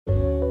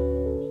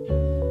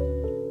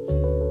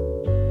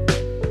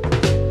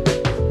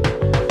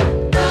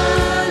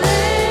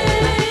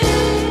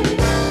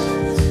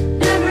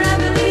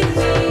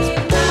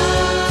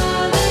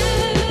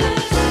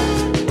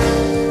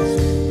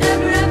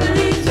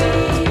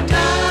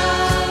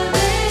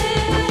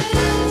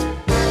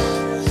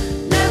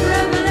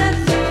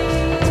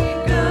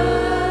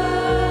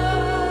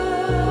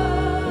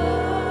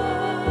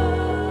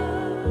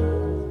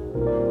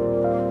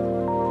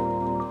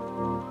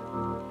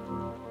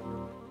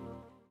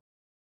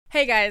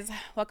Hey guys,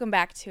 welcome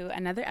back to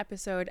another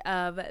episode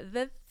of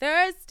The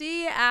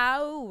Thirsty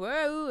Hour.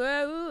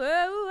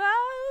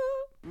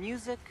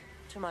 Music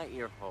to my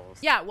ear holes.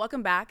 Yeah,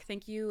 welcome back.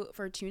 Thank you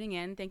for tuning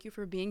in. Thank you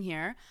for being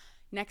here.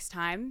 Next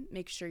time,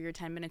 make sure you're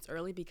 10 minutes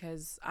early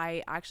because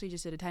I actually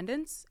just did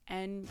attendance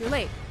and you're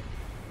late.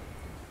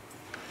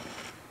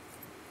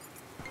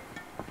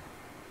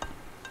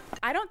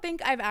 I don't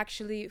think I've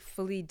actually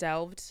fully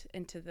delved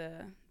into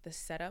the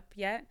setup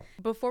yet.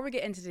 Before we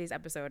get into today's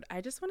episode,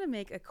 I just want to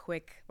make a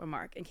quick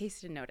remark in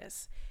case you didn't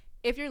notice.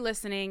 If you're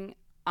listening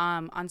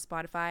on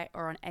Spotify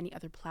or on any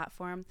other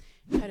platform,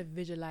 try to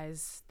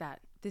visualize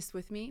this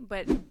with me.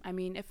 But I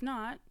mean, if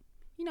not,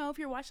 if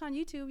you're watching on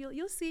YouTube,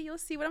 you'll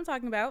see what I'm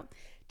talking about.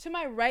 To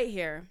my right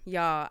here,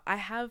 y'all, I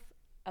have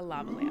a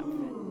lava lamp.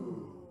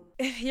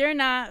 If you're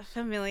not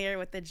familiar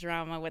with the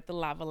drama with the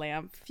lava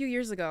lamp, a few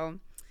years ago,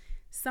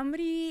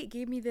 somebody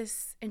gave me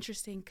this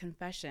interesting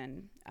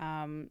confession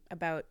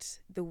about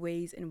the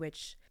ways in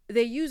which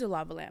they use a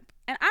lava lamp.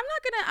 And I'm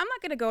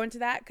not gonna go into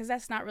that because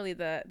that's not really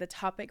the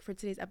topic for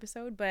today's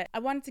episode, but I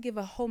wanted to give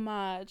a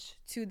homage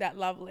to that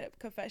lava lamp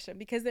confession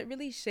because it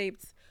really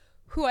shaped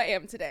who I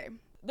am today.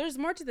 There's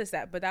more to the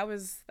set, but that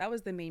was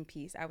the main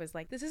piece. I was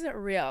like, this isn't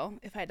real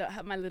if I don't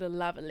have my little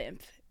lava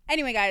lamp.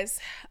 Anyway, guys,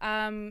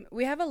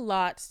 we have a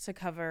lot to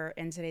cover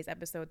in today's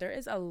episode. There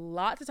is a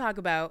lot to talk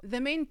about. The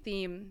main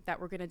theme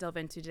that we're going to delve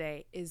into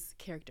today is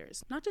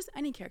characters. Not just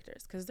any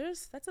characters, because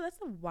that's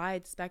a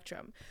wide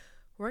spectrum.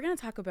 We're going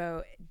to talk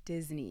about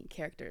Disney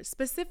characters,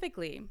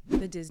 specifically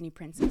the Disney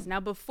princess.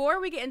 Now,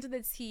 before we get into the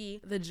tea,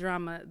 the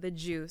drama, the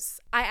juice,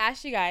 I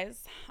asked you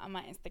guys on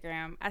my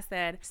Instagram, I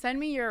said, send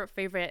me your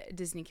favorite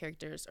Disney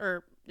characters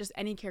or just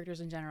any characters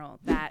in general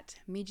that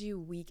made you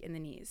weak in the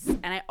knees.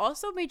 And I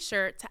also made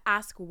sure to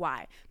ask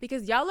why,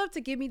 because y'all love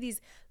to give me these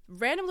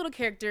random little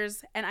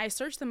characters and I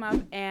searched them up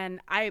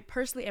and I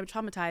personally am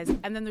traumatized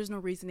and then there's no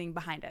reasoning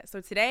behind it. So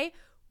today,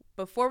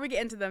 before we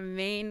get into the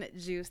main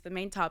juice, the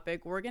main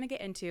topic, we're going to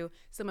get into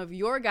some of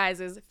your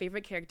guys'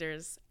 favorite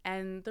characters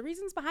and the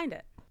reasons behind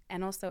it.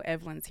 And also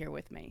Evelyn's here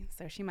with me,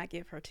 so she might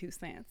give her 2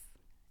 cents.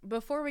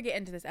 Before we get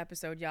into this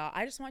episode, y'all,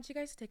 I just want you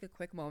guys to take a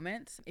quick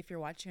moment. If you're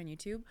watching on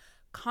YouTube,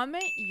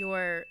 comment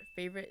your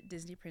favorite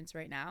Disney prince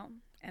right now.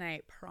 And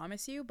I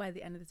promise you, by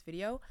the end of this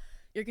video,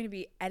 you're going to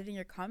be editing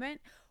your comment,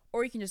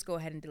 or you can just go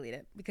ahead and delete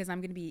it because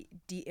I'm going to be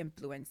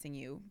de-influencing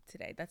you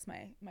today. That's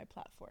my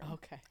platform.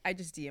 Okay. I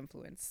just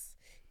de-influence.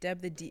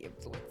 Deb the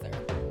de-influencer.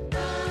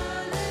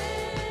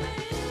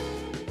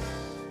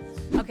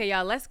 Okay,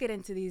 y'all, let's get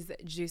into these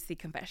juicy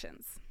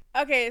confessions.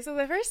 Okay, so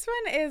the first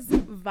one is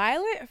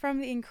Violet from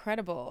The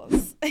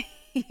Incredibles.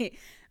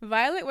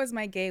 Violet was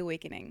my gay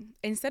awakening.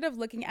 Instead of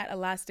looking at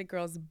Elastic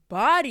Girl's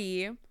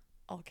body,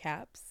 all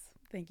caps,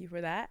 thank you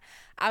for that,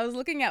 I was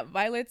looking at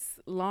Violet's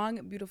long,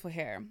 beautiful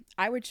hair.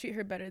 I would treat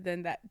her better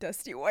than that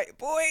dusty white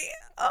boy.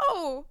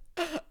 Oh,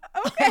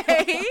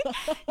 okay.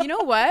 You know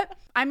what?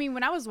 I mean,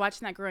 when I was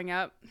watching that growing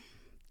up,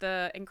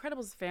 the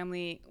Incredibles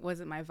family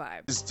wasn't my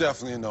vibe. It's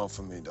definitely a no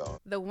for me, dog.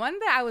 The one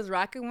that I was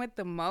rocking with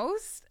the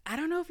most, I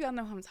don't know if y'all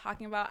know who I'm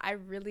talking about. I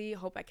really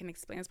hope I can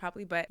explain this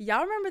properly, but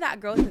y'all remember that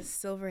girl with the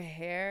silver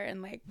hair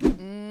and the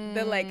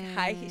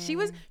high heel? She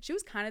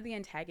was kind of the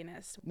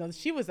antagonist. No,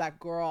 she was that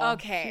girl.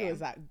 Okay. She was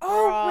that girl.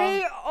 Oh,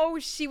 wait. Oh,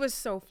 she was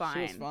so fine.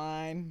 She was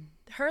fine.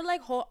 Her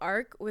whole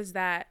arc was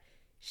that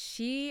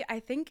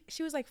I think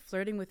she was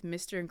flirting with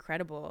Mr.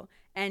 Incredible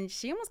and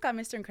she almost got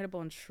Mr.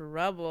 Incredible in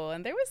trouble.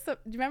 And there was do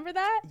you remember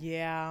that?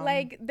 Yeah.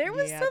 There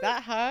was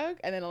that hug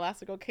and then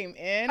Elastigirl came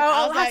in.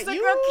 Oh,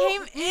 Elastigirl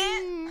came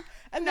in.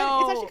 And then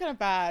it's actually kind of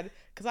bad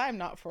because I'm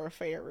not for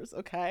affairs,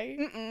 okay?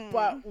 Mm-mm.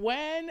 But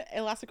when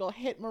Elastigirl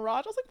hit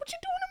Mirage, I was like, what you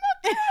doing to my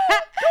girl?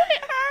 Don't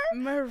hit her.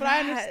 Mirage. But I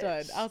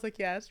understood. I was like,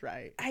 yeah, that's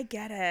right. I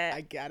get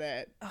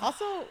it.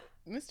 Also,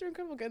 Mr.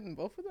 Incredible getting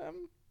both of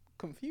them.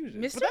 Confusion.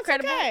 Mr. But that's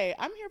Incredible. Okay.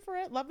 I'm here for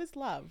it. Love is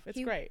love. It's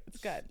great. It's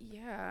good.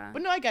 Yeah.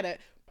 But no, I get it.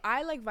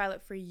 I like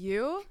Violet for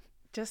you.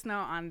 Just know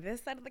on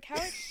this side of the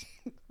couch,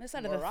 this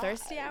side of the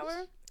thirsty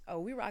hour. Oh,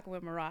 we rocking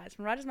with Mirage.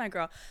 Mirage is my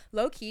girl.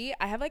 Low key,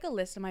 I have a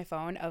list on my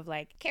phone of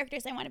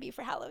characters I want to be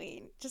for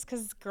Halloween. Just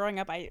because growing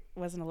up, I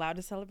wasn't allowed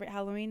to celebrate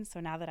Halloween.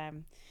 So now that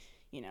I'm,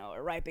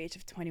 a ripe age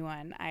of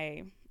 21,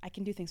 I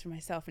can do things for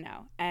myself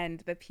now. And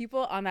the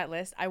people on that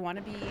list, I want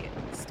to be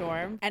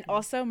Storm and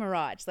also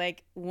Mirage.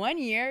 1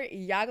 year,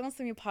 y'all gonna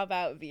see me pop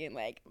out being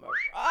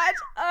Mirage,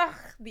 ugh,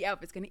 the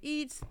outfit's gonna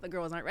eat, the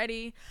girls aren't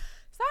ready.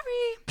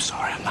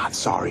 Sorry, I'm not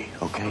sorry,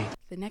 okay?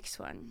 The next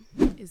one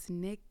is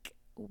Nick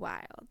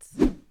Wilde.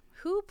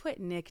 Who put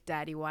Nick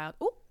Daddy Wilde?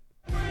 Ooh.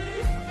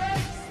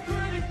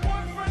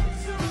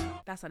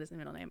 That's not his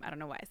middle name. I don't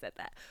know why I said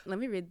that. Let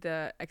me read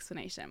the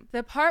explanation.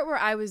 The part where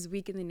I was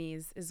weak in the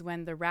knees is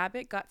when the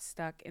rabbit got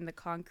stuck in the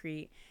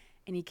concrete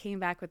and he came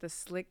back with a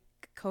slick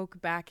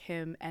Coke back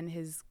him and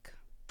his...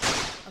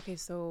 Okay,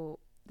 so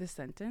this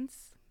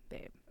sentence,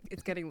 babe,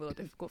 it's getting a little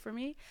difficult for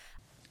me.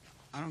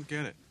 I don't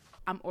get it.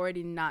 I'm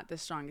already not the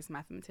strongest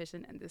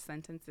mathematician, and this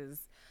sentence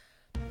is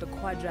the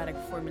quadratic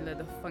formula,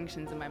 the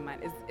functions in my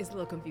mind is a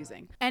little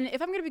confusing. And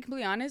if I'm going to be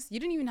completely honest, you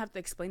didn't even have to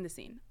explain the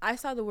scene. I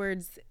saw the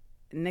words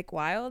Nick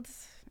Wilde,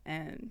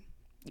 and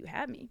you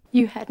had me.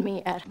 You had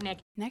me at Nick.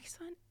 Next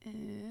one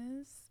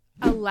is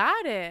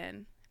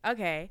Aladdin.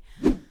 Okay.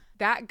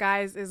 That,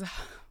 guys, is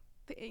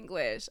the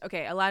English.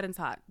 Okay, Aladdin's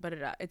hot, but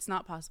it's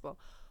not possible.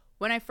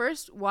 When I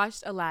first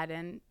watched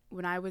Aladdin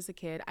when I was a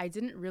kid, I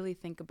didn't really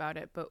think about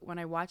it, but when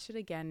I watch it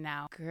again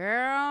now,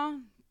 girl,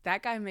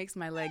 that guy makes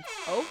my legs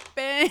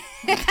open.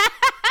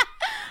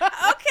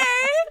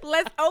 Okay,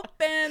 let's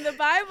open the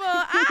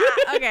Bible.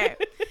 Okay.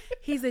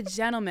 He's a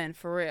gentleman,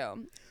 for real.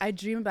 I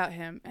dream about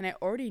him, and I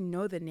already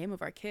know the name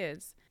of our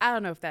kids. I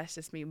don't know if that's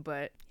just me,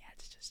 but yeah,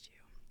 it's just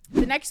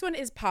you. The next one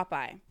is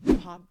Popeye.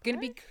 Gonna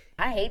be.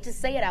 I hate to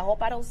say it. I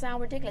hope I don't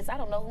sound ridiculous. I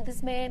don't know who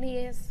this man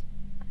is.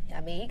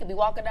 I mean, he could be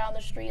walking down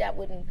the street. I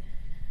wouldn't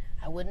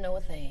know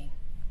a thing.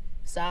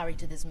 Sorry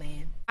to this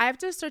man. I have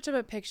to search up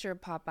a picture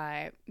of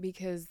Popeye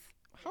because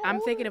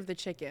I'm thinking of the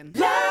chicken.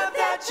 Love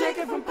that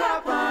chicken from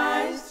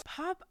Popeyes.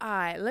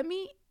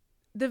 Popeye.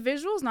 The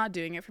visual's not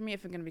doing it for me,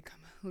 if I'm going to be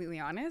completely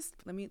honest.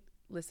 Let me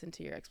listen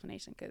to your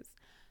explanation because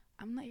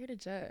I'm not here to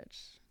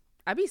judge.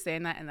 I be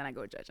saying that and then I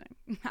go judging.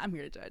 I'm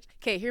here to judge.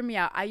 Okay, hear me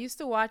out. I used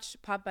to watch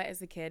Popeye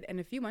as a kid, and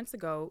a few months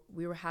ago,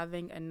 we were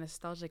having a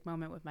nostalgic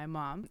moment with my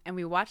mom, and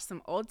we watched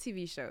some old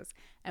TV shows.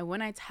 And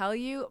when I tell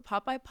you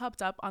Popeye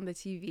popped up on the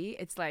TV,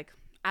 it's like,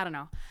 I don't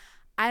know.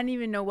 I don't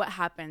even know what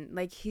happened.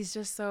 Like, he's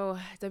just so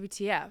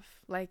WTF.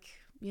 Like,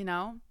 you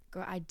know?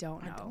 Girl, I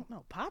don't know. I don't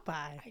know. Popeye.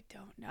 I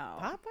don't know.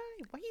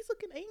 Popeye? Why he's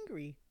looking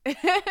angry?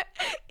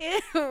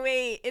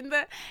 Wait,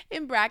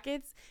 in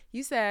brackets,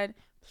 you said,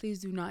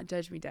 please do not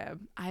judge me, Deb.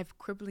 I have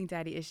crippling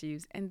daddy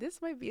issues, and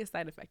this might be a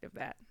side effect of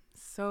that.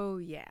 So,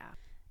 yeah.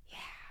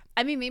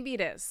 I mean, maybe it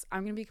is.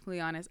 I'm going to be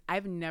completely honest.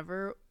 I've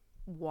never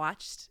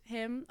watched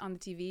him on the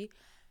TV,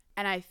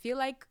 and I feel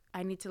like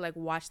I need to, like,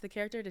 watch the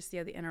character to see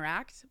how they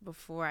interact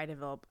before I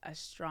develop a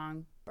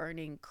strong,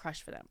 burning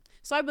crush for them.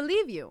 So I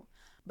believe you.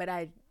 But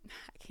I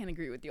can't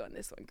agree with you on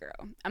this one,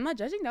 girl. I'm not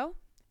judging, though.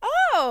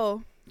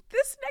 Oh,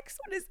 this next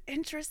one is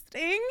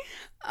interesting.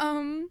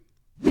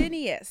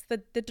 Phineas, the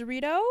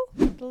Dorito,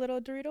 the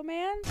little Dorito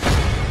man.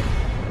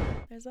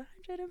 There's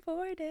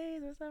 104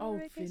 days or something.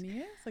 Oh,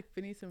 Phineas? Like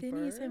Phineas and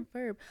Phineas Ferb? and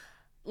Ferb.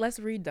 Let's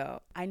read,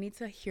 though. I need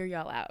to hear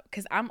y'all out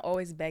because I'm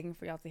always begging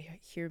for y'all to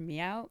hear me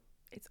out.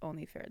 It's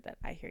only fair that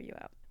I hear you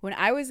out. When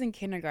I was in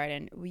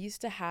kindergarten, we used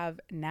to have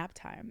nap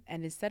time,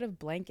 and instead of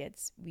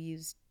blankets, we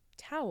used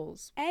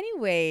towels.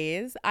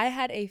 Anyways, I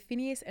had a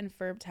Phineas and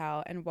Ferb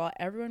towel, and while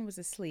everyone was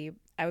asleep,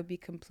 I would be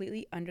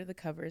completely under the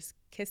covers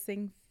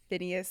kissing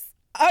Phineas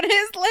on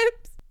his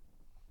lips.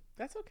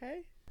 That's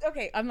okay.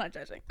 Okay, I'm not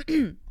judging.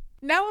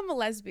 Now I'm a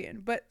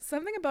lesbian, but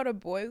something about a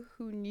boy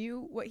who knew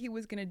what he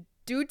was gonna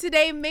do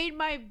today made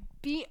my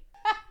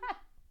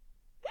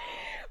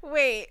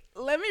Wait,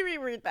 let me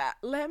reread that.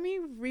 Let me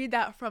read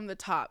that from the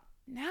top.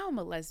 Now I'm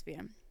a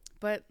lesbian,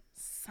 but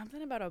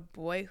something about a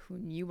boy who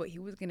knew what he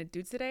was gonna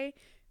do today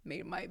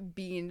made my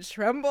bean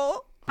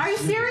tremble. Are you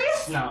serious?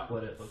 It's not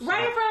what it looks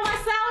Right in front of my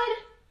salad?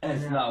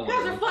 It's not You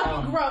guys are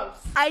fucking gross.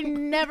 I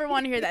never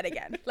want to hear that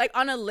again. Like,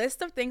 on a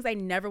list of things I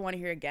never want to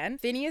hear again,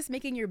 Phineas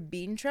making your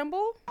bean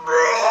tremble?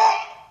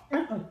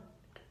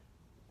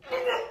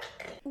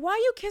 Why are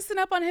you kissing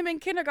up on him in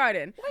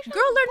kindergarten?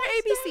 Girl, learn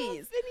your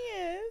ABCs.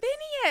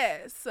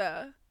 Phineas.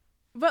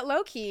 But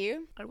low-key,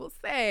 I will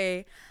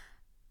say,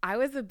 I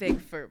was a big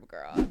Ferb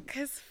girl.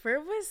 Because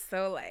Ferb was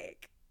so,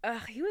 like,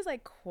 he was,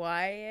 like,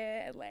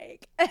 quiet.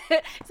 Like,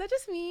 is that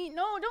just me?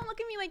 No, don't look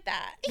at me like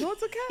that. No,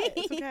 it's okay.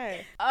 It's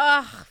okay.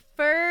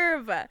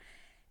 Ferb.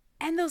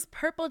 And those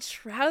purple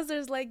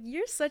trousers, like,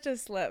 you're such a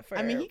slut, Ferb.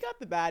 I mean, he got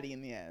the baddie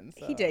in the end.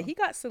 So. He did. He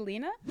got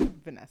Selena.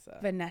 Vanessa.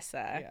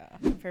 Yeah.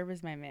 Ferb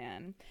was my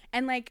man.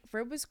 And, like,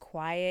 Ferb was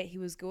quiet. He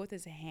was good with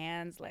his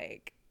hands.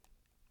 Like,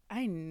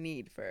 I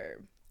need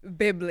Ferb.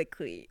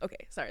 Biblically.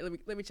 Okay, sorry.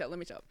 Let me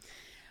chill.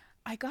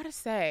 I gotta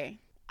say,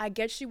 I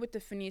get you with the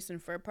Phineas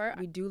and Ferb part.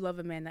 We do love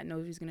a man that knows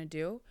what he's gonna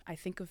do. I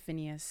think of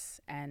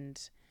Phineas,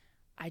 and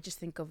I just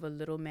think of a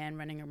little man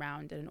running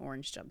around in an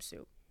orange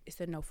jumpsuit. It's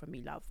a no for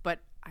me, love. But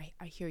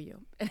I hear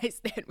you, and I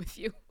stand with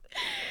you.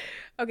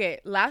 Okay,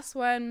 last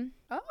one.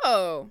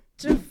 Oh,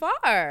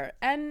 Jafar.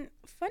 And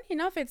funny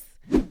enough, it's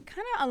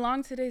kind of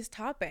along today's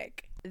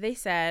topic. They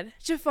said,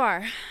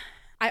 Jafar.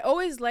 I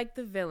always liked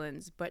the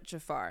villains, but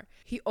Jafar.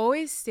 He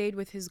always stayed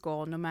with his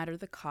goal no matter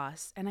the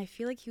cost, and I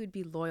feel like he would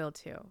be loyal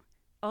to.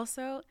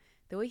 Also,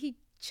 the way he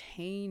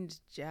chained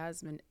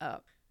Jasmine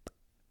up.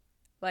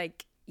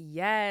 Like,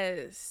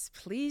 yes,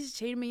 please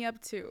chain me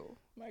up too.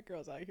 My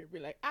girls out here be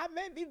like, I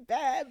may be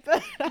bad,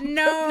 but I'm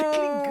No,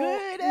 perfectly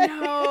good at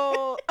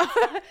no.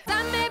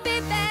 I may be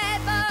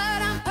bad,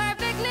 but I'm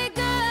perfectly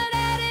good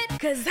at it.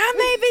 Cause I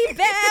may be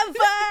bad,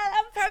 but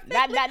I'm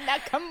perfect. Nah,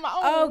 come on.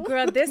 Oh,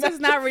 girl, this is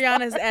not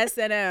Rihanna's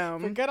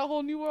S&M. Forget a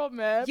whole new world,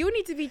 man. You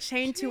need to be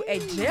chained to a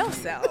jail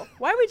cell.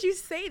 Why would you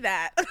say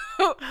that?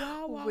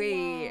 Wow,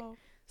 Wait. wow.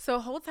 So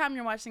whole time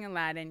you're watching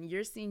Aladdin,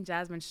 you're seeing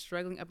Jasmine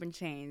struggling up in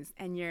chains,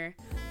 and you're,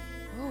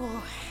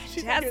 oh,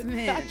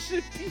 Jasmine. That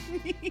should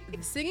be me.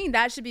 Singing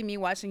That Should Be Me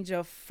watching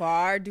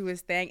Jafar do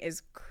his thing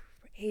is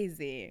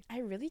crazy. I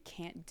really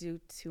can't do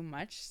too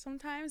much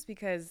sometimes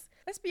because,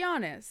 let's be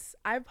honest,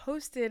 I've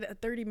posted a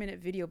 30-minute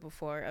video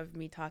before of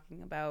me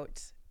talking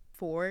about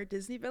 4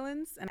 Disney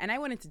villains, and I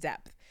went into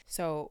depth.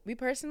 So me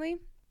personally,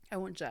 I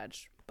won't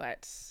judge,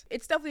 but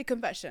it's definitely a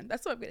confession.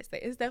 That's what I'm gonna say.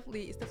 It's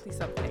definitely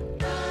something.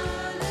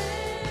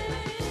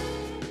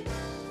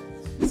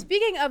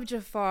 Speaking of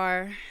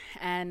Jafar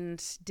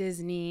and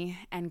Disney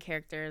and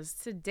characters,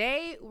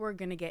 today we're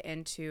gonna get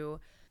into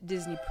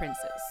Disney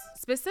princes.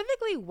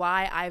 Specifically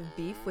why I've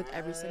beef with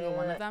every single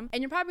one of them.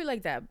 And you're probably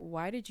like, Deb,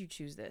 why did you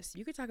choose this?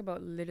 You could talk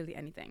about literally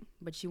anything,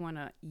 but you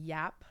wanna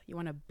yap, you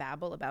wanna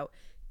babble about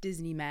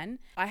Disney men.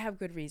 I have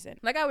good reason.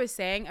 Like I was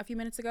saying a few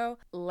minutes ago,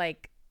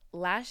 like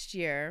last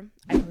year,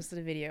 I posted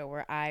a video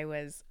where I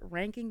was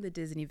ranking the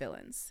Disney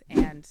villains.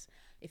 And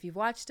if you've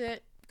watched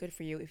it, good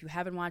for you. If you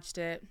haven't watched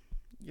it,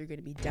 you're going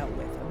to be dealt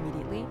with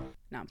immediately.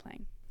 No, I'm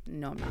playing.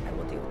 No, I'm not. I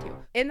will deal with you.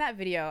 In that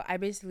video, I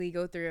basically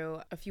go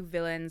through a few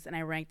villains and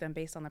I rank them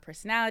based on their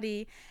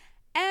personality.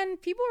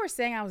 And people were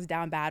saying I was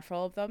down bad for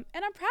all of them.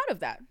 And I'm proud of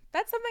that.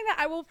 That's something that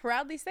I will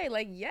proudly say.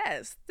 Like,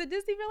 yes, the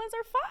Disney villains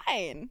are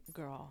fine.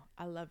 Girl,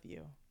 I love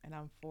you and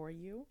I'm for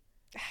you.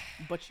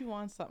 But you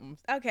want something.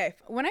 Okay,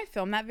 when I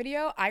filmed that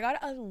video, I got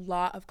a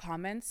lot of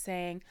comments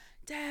saying,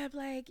 Deb,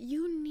 like,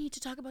 you need to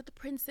talk about the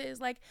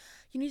princes. Like,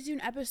 you need to do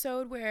an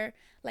episode where,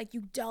 like,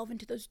 you delve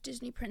into those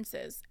Disney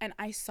princes. And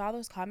I saw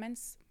those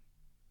comments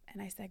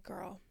and I said,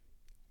 girl,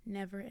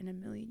 never in a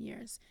million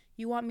years.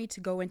 You want me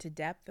to go into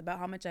depth about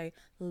how much I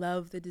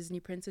love the Disney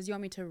princes? You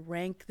want me to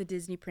rank the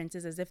Disney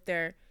princes as if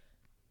they're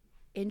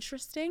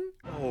interesting?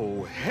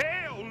 Oh,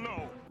 hell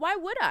no! Why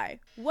would I?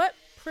 What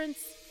prince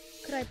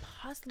could I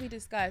possibly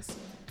discuss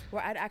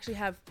where I'd actually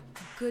have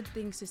good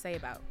things to say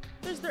about?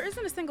 There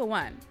isn't a single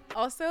one.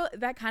 Also,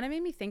 that kind of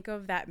made me think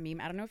of that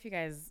meme. I don't know if you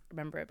guys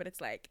remember it, but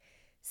it's like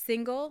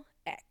single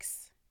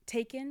X,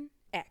 taken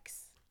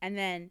X, and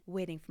then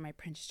waiting for my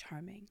Prince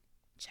Charming,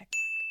 check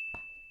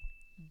mark.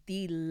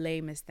 The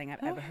lamest thing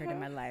I've ever heard in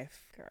my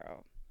life,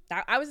 girl.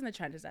 I was in the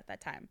trenches at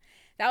that time.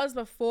 That was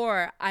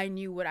before I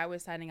knew what I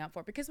was signing up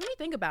for. Because when you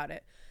think about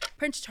it,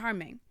 Prince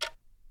Charming,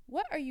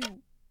 what are you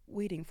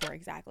waiting for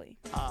exactly?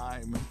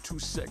 I'm too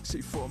sexy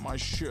for my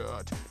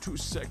shirt. Too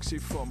sexy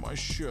for my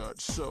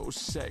shirt. So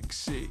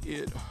sexy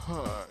it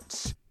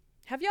hurts.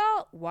 Have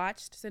y'all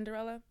watched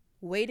Cinderella?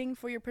 Waiting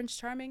for your Prince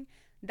Charming?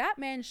 That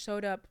man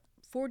showed up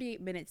 48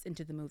 minutes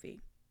into the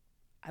movie.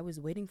 I was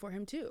waiting for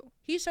him too.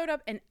 He showed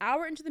up an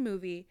hour into the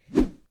movie,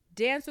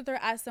 danced with her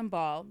at some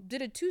ball,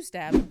 did a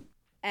 2-step,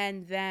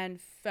 and then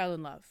fell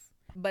in love.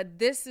 But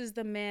this is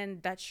the man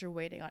that you're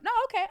waiting on. No,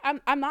 okay,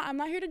 I'm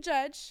not here to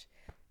judge.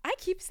 I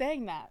keep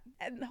saying that,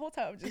 and the whole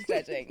time I'm just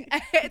judging.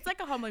 It's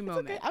like a humbling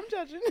moment. Okay, I'm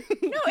judging. No, it's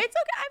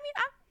okay. I mean,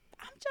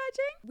 I'm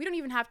judging. We don't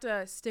even have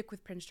to stick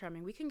with Prince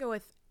Charming. We can go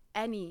with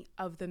any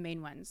of the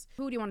main ones.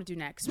 Who do you want to do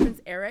next? Prince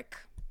Eric?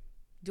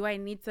 Do I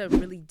need to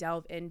really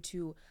delve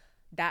into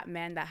that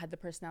man that had the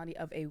personality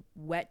of a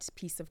wet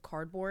piece of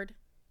cardboard?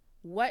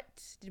 What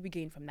did we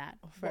gain from that?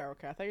 Fair,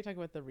 okay. I thought you were talking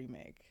about the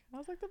remake. I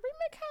was like, the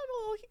remake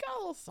he got a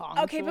little song.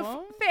 Okay,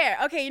 but fair.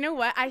 Okay, you know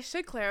what? I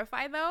should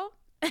clarify though.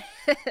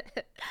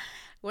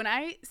 When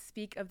I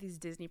speak of these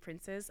Disney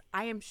princes,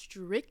 I am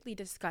strictly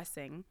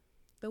discussing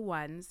the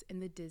ones in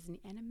the Disney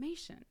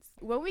animations.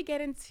 When we get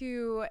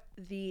into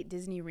the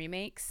Disney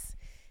remakes,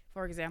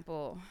 for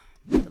example,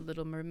 The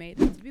Little Mermaid,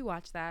 did we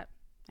watch that?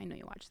 I know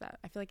you watched that.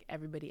 I feel like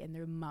everybody and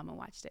their mama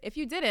watched it. If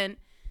you didn't,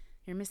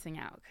 you're missing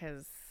out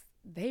because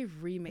they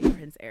remade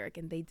Prince Eric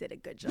and they did a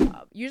good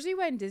job. Usually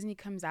when Disney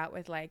comes out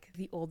with like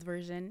the old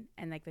version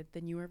and like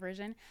the newer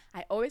version,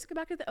 I always go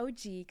back to the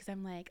OG because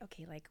I'm like,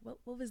 okay, like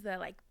what was the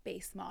like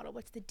base model?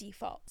 What's the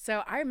default?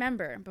 So I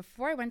remember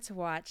before I went to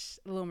watch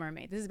The Little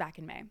Mermaid, this is back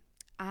in May,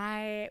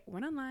 I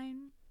went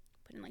online,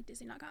 put in like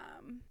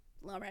Disney.com,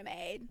 Little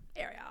Mermaid,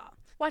 Ariel,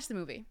 watched the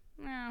movie.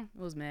 It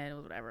was mid, it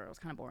was whatever, it was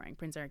kind of boring.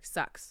 Prince Eric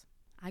sucks.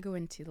 I go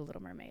into The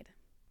Little Mermaid.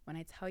 When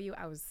I tell you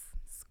I was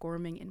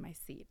squirming in my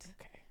seat.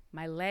 Okay.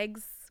 My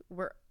legs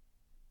were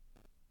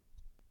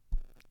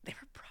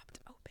propped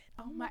open.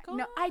 Oh my god.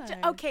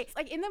 No, okay.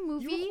 Like in the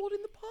movie. You were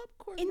holding the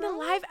popcorn. In the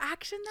live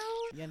action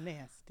though. You're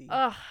nasty.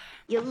 Ugh.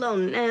 You're a little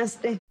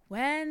nasty.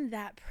 When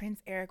that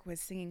Prince Eric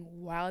was singing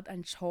Wild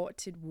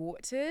Uncharted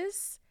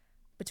Waters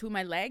between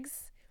my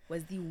legs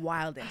was the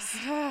wildest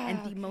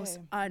and the most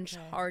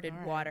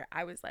uncharted water.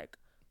 I was like,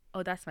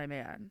 oh, that's my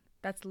man.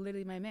 That's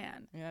literally my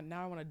man. Yeah,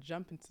 now I want to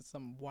jump into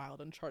some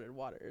wild uncharted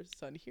waters.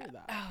 So I need to hear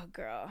that. Oh,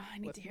 girl, I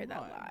need to hear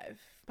that live.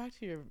 Back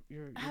to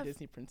your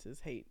Disney Princess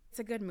hate. It's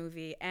a good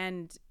movie,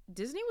 and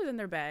Disney was in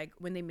their bag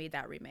when they made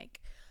that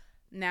remake.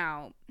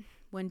 Now,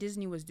 when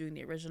Disney was doing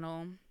the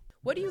original,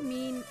 what do you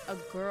mean a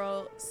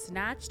girl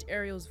snatched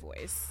Ariel's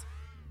voice,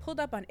 pulled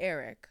up on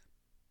Eric?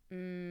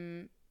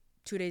 2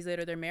 days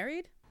later, they're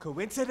married?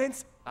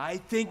 Coincidence? I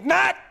think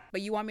not!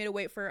 But you want me to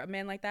wait for a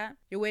man like that?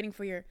 You're waiting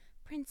for your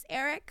Prince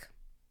Eric?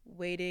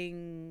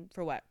 Waiting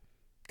for what?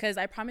 Because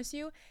I promise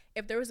you,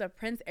 if there was a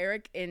Prince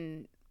Eric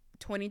in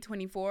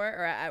 2024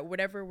 or at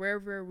whatever,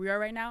 wherever we are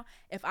right now,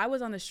 if I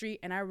was on the street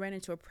and I ran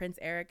into a Prince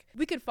Eric,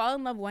 we could fall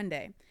in love one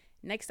day.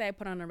 Next day I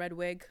put on a red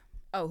wig.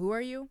 Oh, who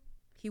are you?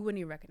 He wouldn't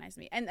even recognize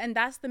me. And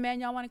that's the man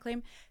y'all want to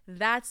claim?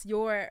 That's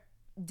your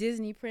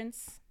Disney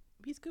prince?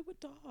 He's good with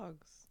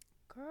dogs.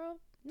 Girl,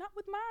 not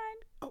with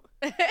mine. Oh.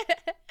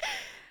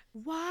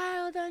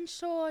 Wild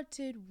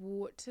uncharted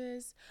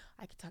waters.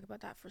 I could talk about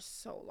that for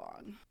so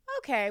long.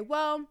 Okay,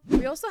 well,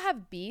 we also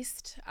have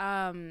Beast.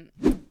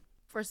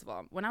 First of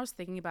all, when I was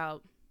thinking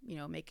about,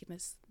 making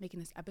this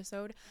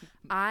episode,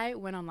 I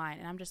went online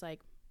and I'm just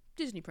like,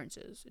 Disney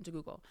princes into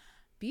Google.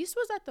 Beast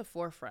was at the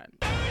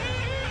forefront.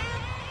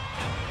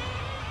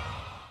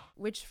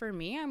 Which for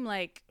me, I'm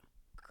like,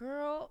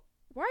 girl,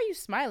 why are you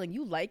smiling?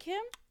 You like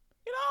him?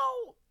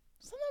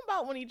 Something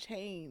about when he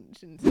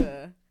changed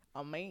into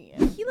a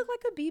man. He looked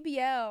like a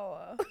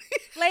BBL.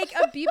 Like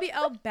a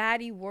BBL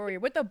baddie warrior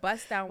with a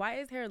bust down. Why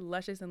is hair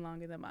luscious and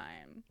longer than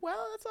mine?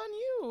 Well, that's on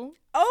you.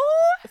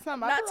 Oh, it's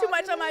not too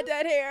much on my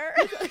dead hair.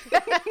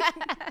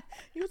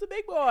 He was a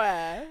big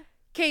boy.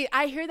 Okay,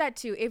 I hear that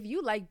too. If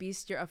you like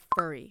Beast, you're a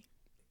furry.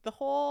 The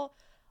whole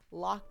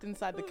locked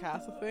inside the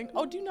castle thing.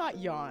 Oh, do not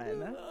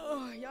yawn.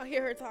 Oh, y'all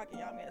hear her talking.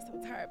 Y'all man,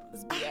 so tired of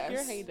this BS.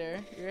 You're a hater.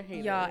 You're a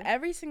hater. Y'all,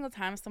 every single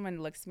time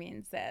someone looks at me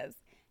and says,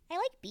 I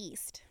like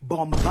Beast.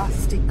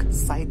 Bombastic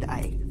side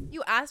eye.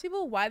 You ask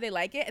people why they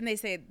like it, and they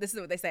say, this is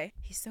what they say.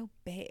 He's so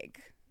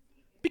big.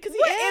 Because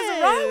what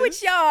is wrong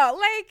with y'all?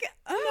 Like,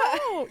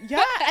 no.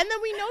 Yeah, and then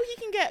we know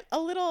he can get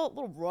a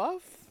little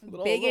rough.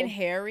 Big and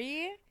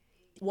hairy.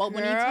 Well,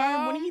 when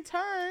he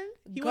turned,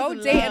 he go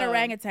was date an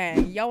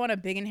orangutan. Y'all want a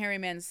big and hairy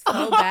man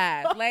so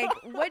bad. Like,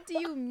 what do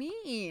you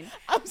mean?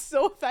 I'm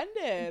so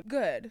offended.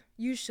 Good.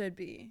 You should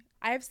be.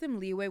 I have some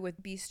leeway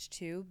with Beast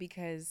too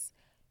because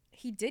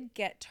he did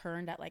get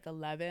turned at like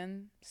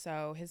 11.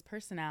 So his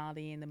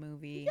personality in the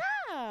movie.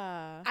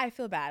 Yeah. I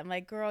feel bad. I'm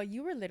like, girl,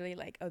 you were literally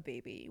like a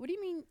baby. What do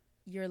you mean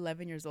you're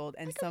 11 years old?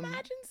 And like,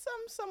 imagine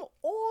some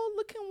old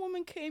looking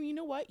woman came, you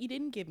know what? You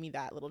didn't give me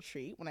that little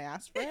treat when I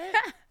asked for it.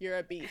 You're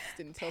a beast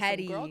until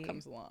petty. Some girl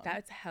comes along.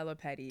 That's hella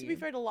petty. To be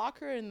fair, to lock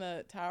her in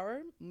the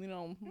tower, a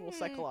little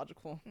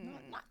psychological.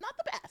 Not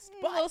the best.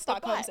 But a little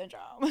Stockholm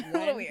syndrome. A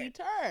little weird. He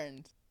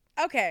turned.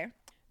 Okay.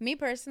 Me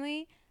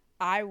personally,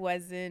 I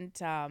wasn't,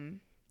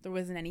 there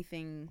wasn't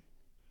anything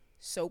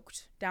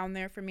soaked down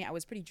there for me. I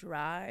was pretty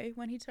dry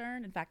when he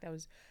turned. In fact, I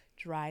was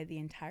dry the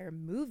entire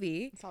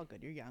movie. It's all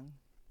good. You're young.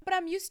 But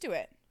I'm used to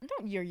it.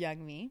 Don't you're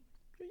young me.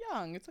 You're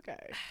young. It's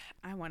okay.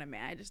 I want a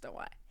man. I just don't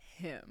want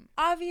him.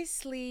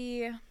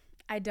 Obviously,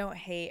 I don't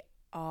hate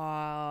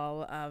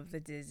all of the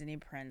Disney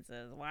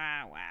princes.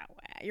 Wow, wow,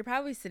 wow. You're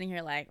probably sitting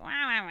here like,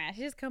 wow, wow, wow.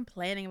 She's just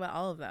complaining about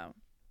all of them.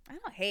 I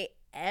don't hate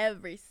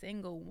every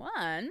single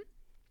one.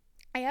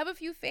 I have a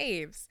few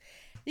faves.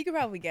 You could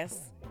probably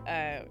guess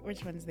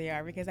which ones they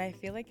are because I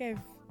feel like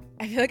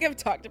I've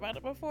talked about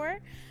it before.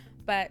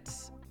 But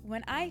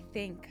when I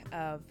think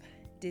of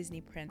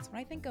Disney Prince, when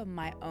I think of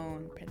my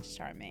own Prince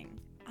Charming,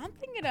 I'm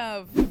thinking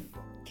of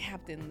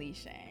Captain Lee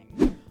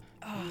Shang.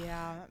 Oh,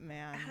 yeah, that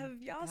man.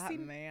 Have y'all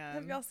seen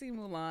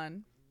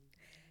Mulan?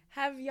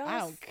 I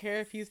don't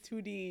care if he's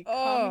 2D.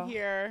 Oh. Come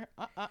here.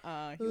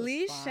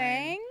 Lee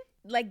Shang,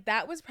 like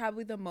that was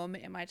probably the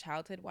moment in my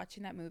childhood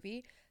watching that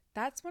movie.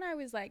 That's when I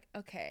was like,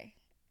 okay,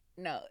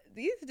 no,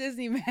 these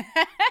Disney men.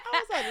 I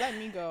was like, let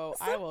me go.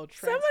 I will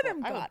transform. Some of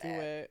them I will got do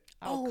it.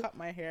 I will cut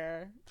my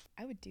hair.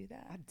 I would do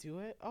that. I'd do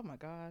it. Oh my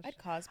gosh. I'd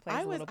cosplay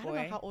as a little boy. I don't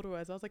know how old I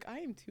was. I was like, I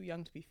am too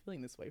young to be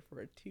feeling this way for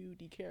a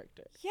 2D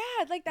character. Yeah,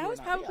 like that was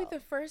probably the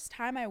first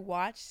time I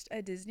watched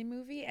a Disney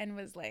movie and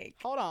was like,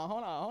 hold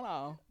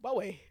on. But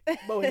wait. Now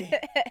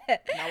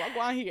I'm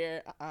going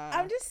here.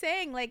 I'm just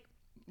saying, like,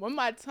 when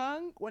my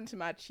tongue went to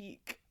my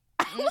cheek,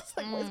 I was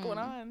like, what's going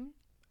on?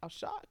 I was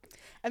shocked.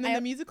 And then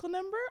the musical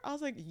number, I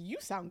was like, you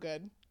sound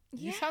good.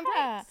 You sound great.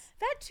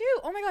 That too.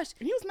 Oh my gosh.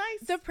 And he was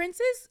nice. The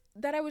princes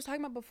that I was talking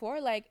about before,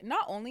 like,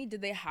 not only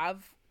did they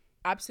have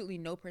absolutely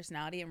no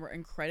personality and were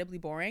incredibly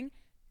boring,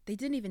 they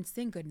didn't even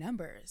sing good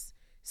numbers.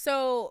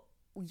 So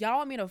y'all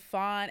want me to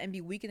fawn and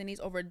be weak in the knees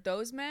over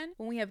those men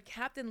when we have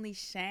Captain Lee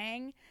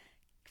Shang?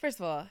 First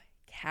of all,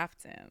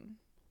 Captain.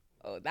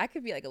 Oh, that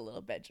could be like a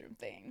little bedroom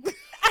thing.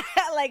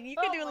 Like you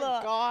could do a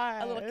little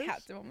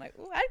captain. I'm like,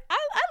 ooh,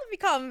 I'll be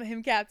calling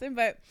him captain.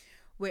 But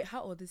wait,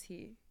 how old is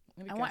he?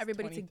 I want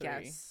everybody 23.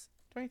 To guess.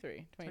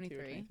 23.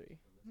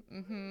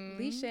 Mm-hmm.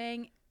 Lee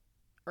Shang,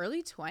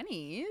 early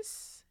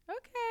 20s.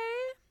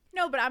 Okay.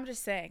 No, but I'm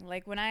just saying,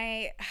 like when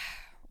I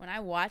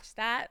watched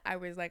that, I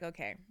was like,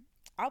 okay,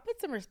 I'll put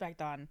some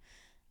respect on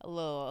a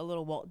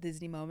little Walt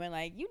Disney moment.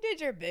 Like, you did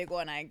your big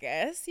one, I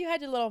guess. You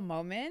had your little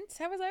moment.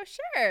 I was like,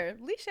 sure,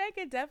 Lee Shang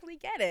could definitely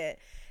get it.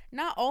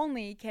 Not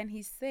only can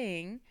he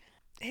sing,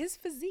 his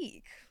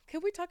physique.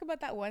 Could we talk about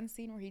that one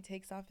scene where he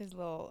takes off his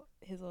little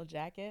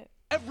jacket?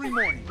 Every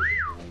morning.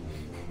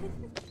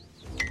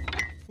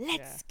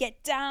 Let's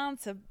get down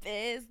to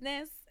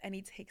business. And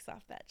he takes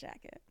off that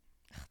jacket.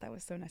 Ugh, that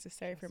was so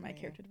necessary for my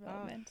character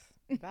development.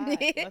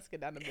 Let's Get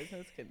Down to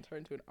Business can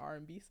turn to an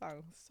R&B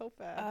song so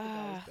fast.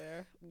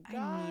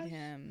 I need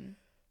him.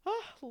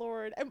 Oh,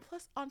 Lord. And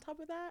plus, on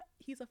top of that,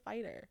 he's a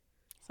fighter.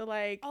 So,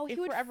 like, if he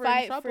would we're ever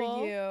fight in trouble,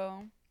 for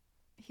you.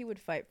 He would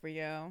fight for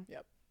you.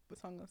 Yep.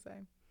 That's all I'm gonna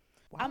say.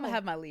 Wow. I'm gonna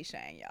have my Li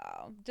Shang,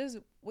 y'all. Just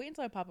wait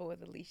until I pop up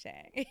with a Li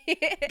Shang.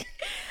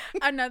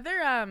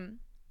 Another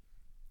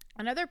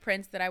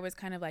prince that I was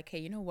kind of like, hey,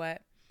 you know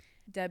what?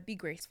 Deb, be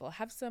graceful.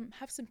 Have some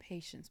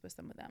patience with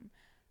some of them.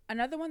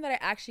 Another one that I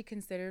actually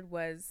considered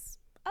was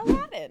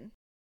Aladdin.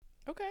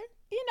 Okay.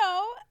 You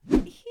know,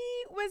 he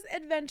was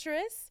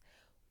adventurous.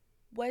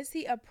 Was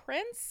he a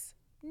prince?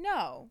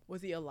 No.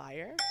 Was he a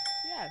liar?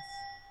 Yes.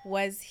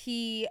 Was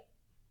he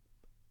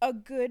a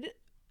good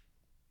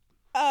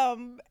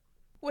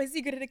was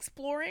he good at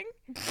exploring?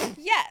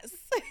 Yes.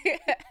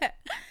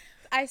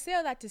 I say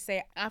all that to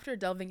say, after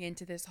delving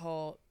into this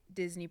whole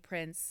Disney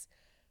prince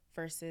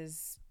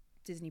versus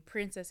Disney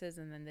princesses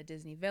and then the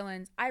Disney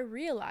villains, I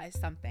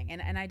realized something,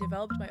 and I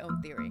developed my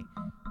own theory.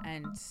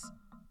 And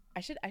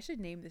I should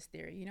name this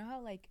theory. You know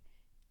how like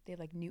they have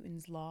like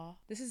Newton's law?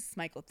 This is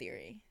Smickle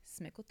theory.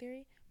 Smickle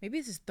theory? Maybe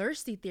this is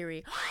thirsty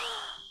theory.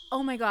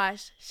 Oh my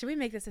gosh. Should we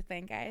make this a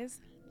thing, guys?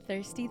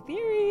 Thirsty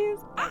theories.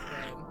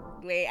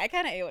 Wait, I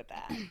kind of ate with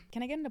that.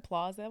 Can I get an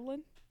applause,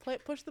 Evelyn?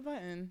 Push the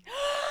button.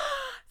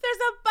 There's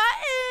a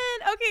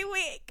button. Okay,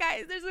 wait,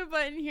 guys. There's a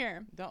button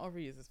here. Don't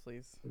overuse this,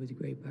 please. With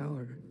great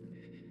power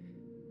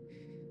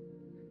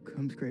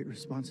comes great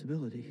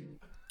responsibility.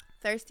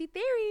 Thirsty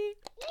theory.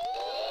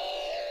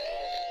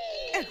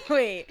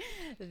 Wait,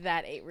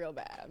 that ate real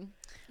bad.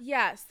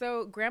 Yeah,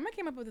 so Grandma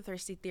came up with a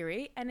thirsty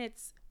theory, and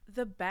it's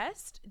the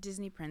best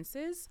Disney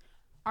princes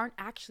aren't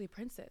actually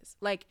princes.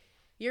 Like,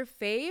 your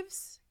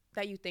faves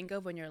that you think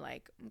of when you're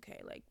like,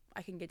 okay, like,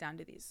 I can get down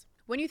to these.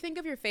 When you think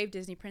of your fave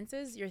Disney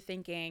princes, you're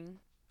thinking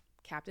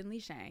Captain Li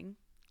Shang,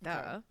 duh.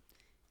 Okay.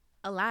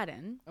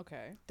 Aladdin,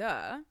 Okay.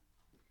 duh.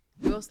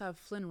 We also have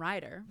Flynn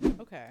Rider,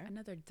 Okay.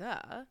 another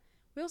duh.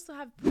 We also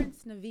have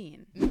Prince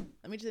Naveen.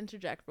 Let me just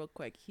interject real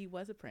quick. He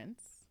was a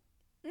prince.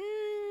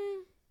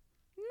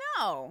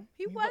 No,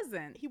 he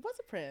wasn't. He was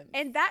a prince.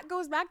 And that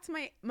goes back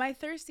to my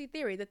thirsty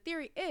theory. The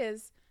theory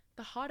is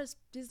the hottest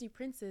Disney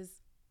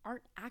princes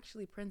aren't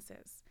actually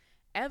princes.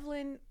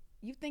 Evelyn,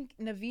 you think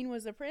Naveen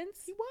was a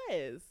prince? He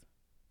was.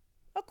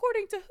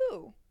 According to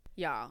who?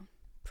 Y'all,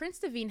 Prince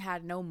Naveen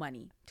had no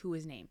money to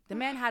his name. The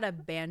man had a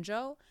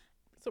banjo.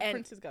 So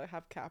princes gotta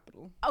have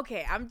capital.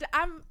 Okay, I'm.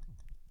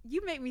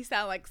 You make me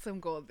sound like some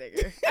gold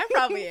digger. I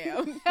probably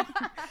am.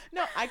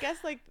 No, I guess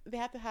like they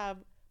have to have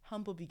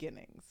humble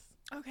beginnings.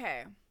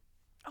 Okay.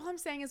 All I'm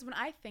saying is when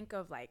I think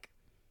of like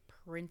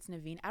Prince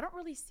Naveen, I don't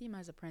really see him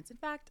as a prince. In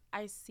fact,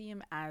 I see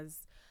him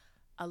as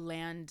a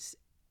land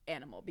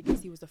animal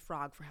because he was a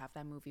frog for half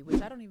that movie,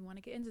 which I don't even want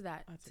to get into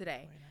that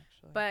today.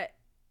 But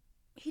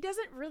he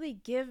doesn't really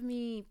give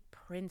me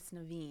Prince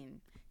Naveen.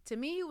 To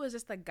me, he was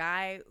just a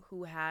guy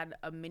who had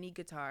a mini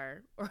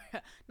guitar, or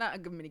not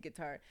a mini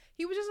guitar.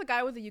 He was just a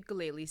guy with a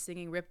ukulele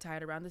singing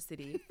Riptide around the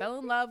city, fell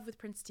in love with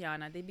Prince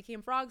Tiana. They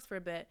became frogs for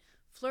a bit,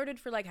 flirted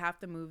for like half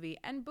the movie,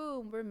 and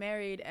boom, we're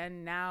married,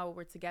 and now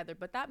we're together.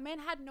 But that man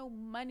had no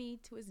money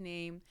to his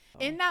name. Oh.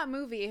 In that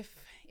movie,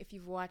 if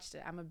you've watched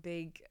it, I'm a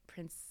big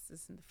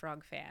Princess and the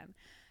Frog fan.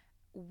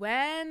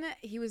 When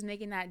he was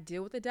making that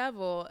deal with the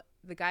devil,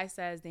 the guy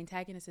says, the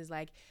antagonist is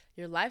like,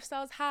 your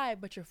lifestyle's high,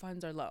 but your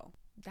funds are low.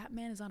 That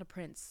man is not a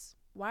prince.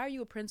 Why are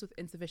you a prince with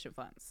insufficient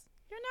funds?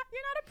 You're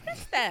not a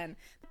prince then.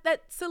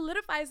 That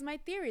solidifies my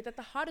theory that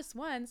the hottest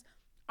ones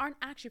aren't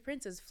actually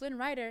princes. Flynn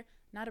Rider,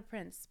 not a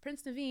prince.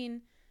 Prince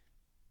Naveen,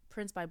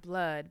 prince by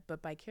blood,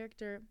 but by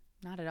character,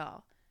 not at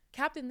all.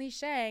 Captain Li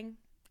Shang,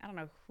 I don't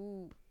know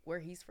where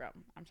he's from.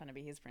 I'm trying to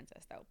be his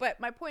princess though. But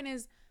my point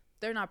is,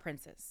 they're not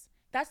princes.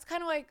 That's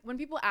kind of like when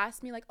people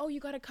ask me like, oh,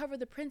 you got to cover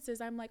the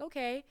princes. I'm like,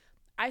 okay.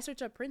 I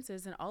search up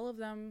princes and all of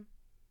them,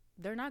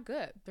 they're not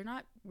good. They're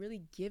not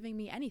really giving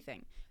me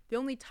anything. The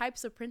only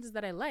types of princes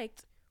that I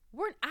liked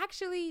weren't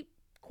actually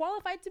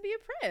qualified to be a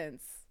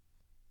prince.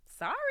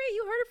 Sorry,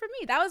 you heard it from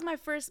me. That was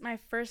my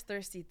first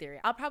thirsty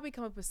theory. I'll probably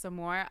come up with some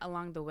more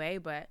along the way,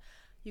 but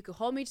you can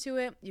hold me to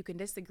it. You can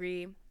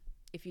disagree.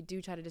 If you do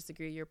try to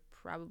disagree, you're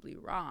probably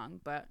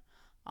wrong. But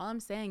all I'm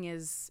saying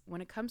is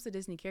when it comes to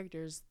Disney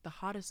characters, the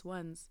hottest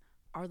ones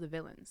are the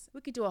villains. We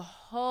could do a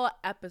whole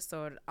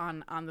episode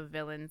on the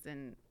villains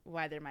and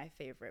why they're my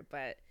favorite,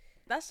 but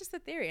that's just the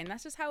theory, and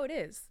that's just how it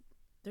is.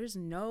 There's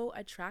no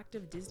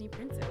attractive Disney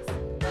princess.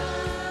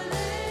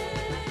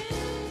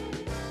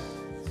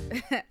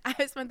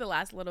 I spent the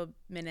last little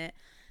minute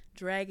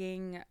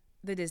dragging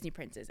the Disney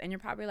princes, and you're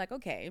probably like,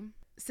 okay,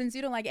 since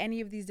you don't like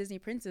any of these Disney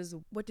princes,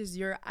 what does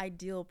your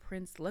ideal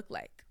prince look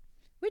like?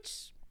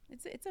 Which,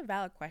 it's a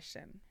valid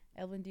question.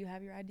 Elvin, do you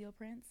have your ideal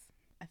prince?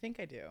 I think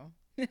I do.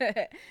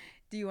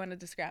 Do you want to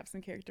describe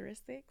some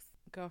characteristics?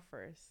 Go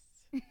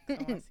first. I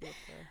want to see it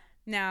first.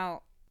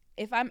 Now,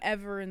 if I'm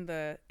ever in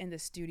the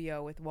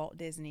studio with Walt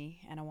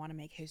Disney and I want to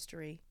make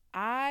history,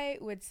 I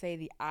would say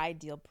the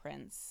ideal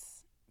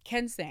prince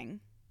can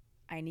sing.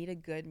 I need a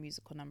good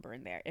musical number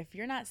in there. If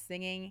you're not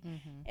singing,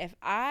 if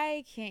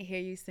I can't hear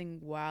you sing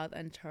Wild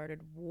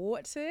Uncharted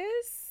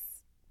Waters,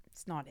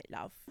 it's not it,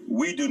 love.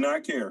 We do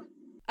not care.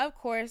 Of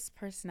course,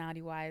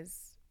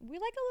 personality-wise, we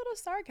like a little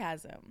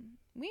sarcasm.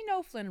 We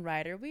know Flynn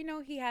Rider. We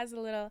know he has a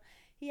little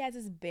He has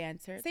his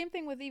banter. Same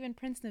thing with even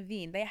Prince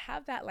Naveen. They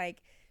have that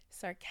like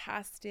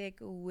sarcastic,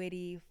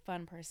 witty,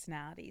 fun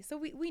personality. So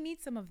we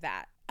need some of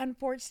that.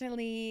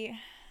 Unfortunately,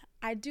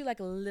 I do like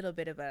a little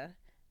bit of a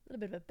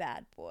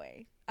bad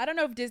boy. I don't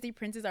know if Disney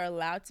princes are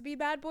allowed to be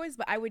bad boys,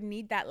 but I would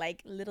need that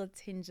like little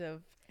tinge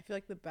of. I feel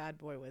like the bad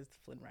boy was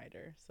Flynn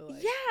Rider. So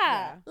like,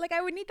 yeah, like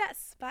I would need that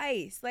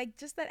spice, like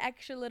just that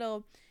extra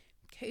little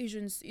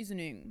Cajun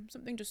seasoning,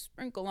 something to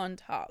sprinkle on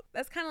top.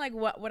 That's kind of like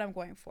what I'm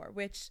going for.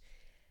 Which,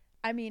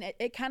 I mean,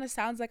 it kind of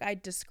sounds like I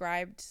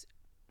described,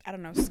 I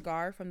don't know,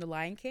 Scar from The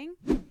Lion King,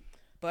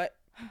 but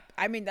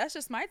I mean that's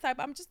just my type.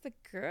 I'm just a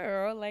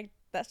girl, like.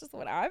 That's just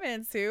what I'm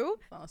into.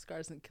 Well, Scar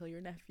doesn't kill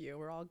your nephew.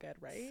 We're all good,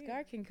 right?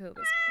 Scar can kill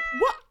this.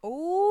 What?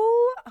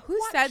 Oh, who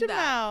said your that?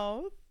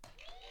 Mouth.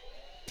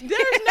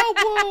 There's no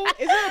boo.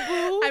 Is there a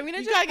boo? I'm gonna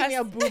you just gotta give me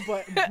a boo,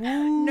 but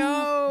boo.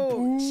 No,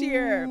 Boo.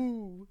 cheer.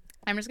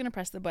 I'm just gonna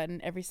press the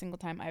button every single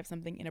time I have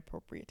something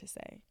inappropriate to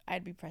say.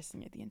 I'd be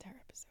pressing it the entire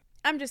episode.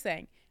 I'm just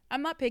saying.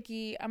 I'm not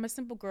picky. I'm a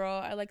simple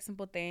girl. I like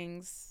simple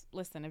things.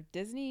 Listen, if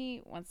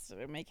Disney wants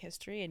to make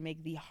history and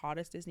make the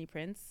hottest Disney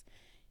prince,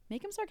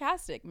 make him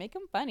sarcastic, make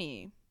him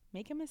funny,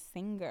 make him a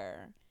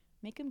singer,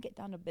 make him get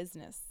down to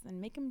business,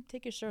 and make him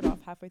take his shirt off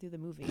halfway through the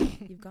movie.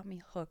 You've got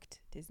me hooked,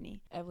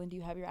 Disney. Evelyn, do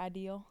you have your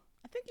ideal?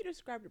 I think you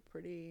described it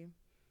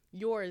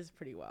yours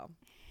pretty well.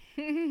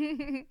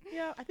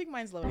 Yeah, I think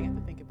mine's loading. I have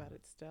to think about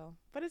it still.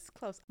 But it's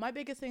close. My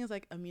biggest thing is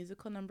like a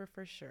musical number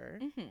for sure.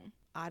 Mm-hmm.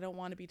 I don't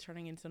want to be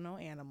turning into no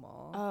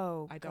animal.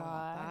 Oh, I don't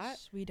want that.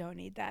 We don't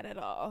need that at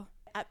all.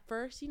 At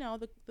first, you know,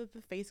 the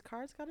face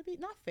card's got to be,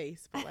 not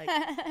face, but like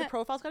the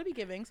profile's got to be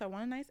giving. So I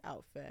want a nice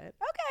outfit.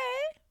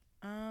 Okay.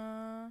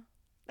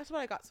 That's what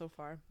I got so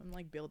far. I'm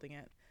like building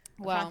it.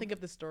 I'm Well, trying to think of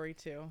the story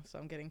too, so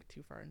I'm getting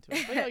too far into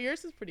it. But no,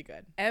 yours is pretty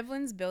good.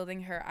 Evelyn's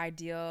building her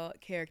ideal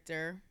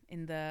character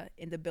in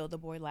the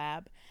Build-A-Boy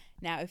lab.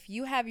 Now, if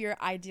you have your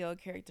ideal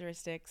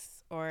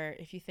characteristics, or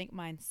if you think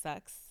mine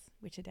sucks,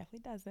 which it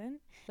definitely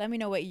doesn't, let me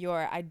know what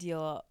your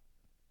ideal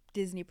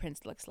Disney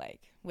prince looks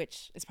like,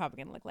 which is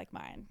probably gonna look like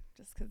mine,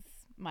 just because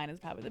mine is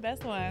probably the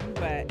best one.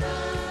 But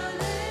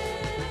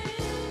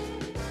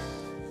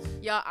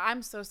y'all,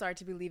 I'm so sorry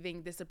to be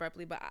leaving this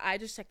abruptly, but I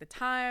just checked the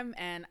time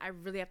and I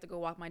really have to go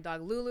walk my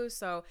dog Lulu.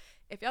 So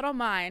if y'all don't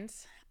mind,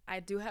 I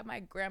do have my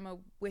grandma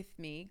with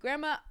me.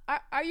 Grandma,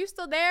 are you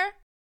still there?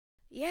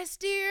 Yes,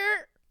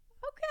 dear.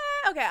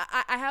 Okay.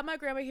 I have my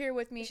grandma here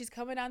with me. She's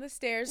coming down the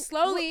stairs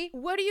slowly.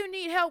 What do you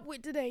need help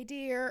with today,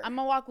 dear? I'm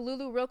gonna walk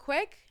Lulu real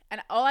quick,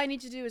 and all I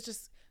need you to do is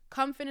just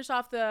come finish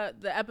off the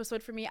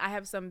episode for me. I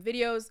have some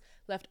videos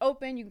left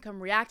open. You can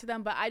come react to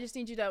them, but I just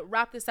need you to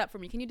wrap this up for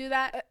me. Can you do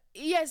that?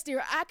 Yes,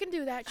 dear. I can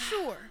do that.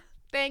 Sure.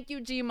 Thank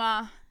you,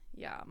 G-Ma.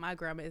 Yeah, my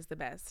grandma is the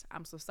best.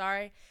 I'm so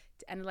sorry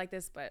to end it like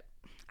this, but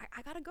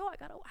I gotta go. I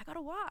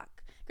gotta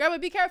walk. Grandma,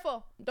 be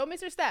careful. Don't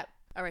miss your step.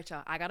 All right,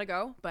 y'all. I gotta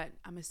go, but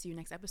I'm gonna see you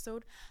next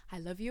episode. I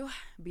love you.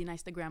 Be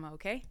nice to grandma,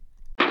 okay?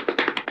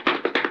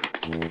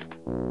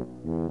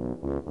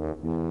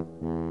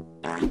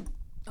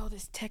 Oh,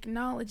 this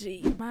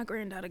technology. My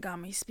granddaughter got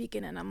me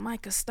speaking in a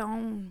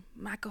microphone,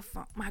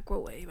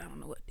 microwave. I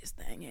don't know what this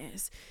thing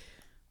is.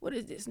 What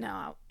is this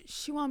now?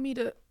 She want me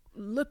to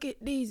look at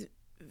these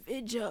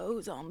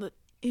videos on the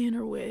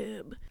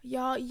interweb.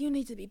 Y'all, you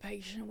need to be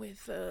patient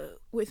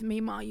with me,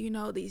 Ma. You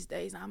know these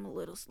days I'm a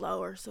little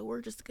slower, so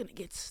we're just gonna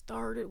get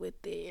started with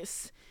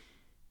this.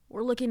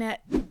 We're looking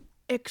at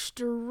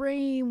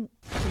extreme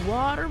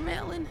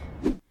watermelon.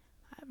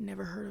 I've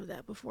never heard of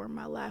that before in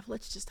my life.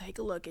 Let's just take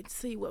a look and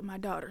see what my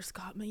daughter's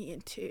got me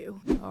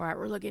into. All right,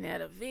 we're looking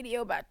at a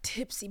video by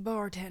Tipsy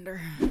Bartender.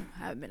 I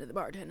haven't been to the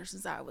bartender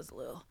since I was a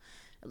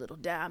little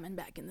diamond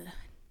back in the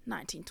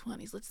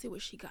 1920s. Let's see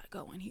what she got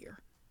going here.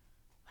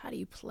 How do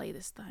you play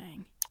this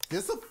thing?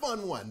 This is a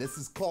fun one. This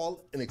is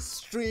called an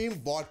extreme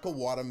vodka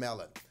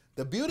watermelon.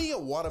 The beauty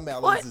of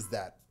watermelons is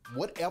that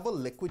whatever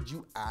liquid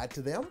you add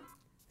to them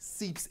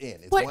seeps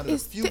in. It's one of the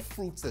few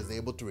fruits that's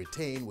able to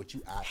retain what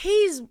you add.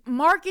 He's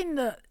marking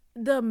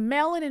the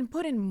melon and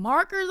putting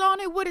markers on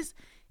it. What is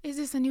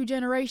this a new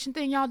generation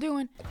thing y'all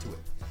doing? To it.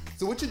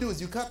 So what you do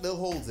is you cut little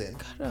holes in.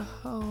 Cut a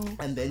hole.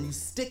 And then you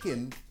stick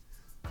in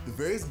the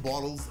various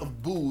bottles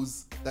of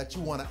booze that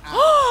you want to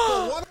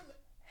add.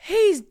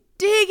 He's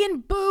digging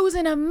booze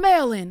in a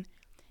melon.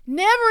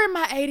 Never in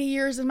my 80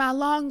 years of my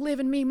long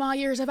living Meemaw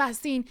years have I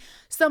seen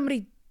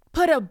somebody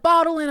put a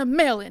bottle in a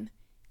melon.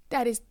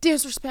 That is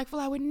disrespectful.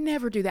 I would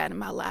never do that in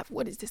my life.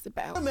 What is this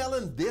about? A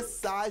melon this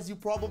size, you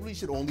probably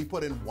should only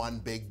put in one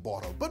big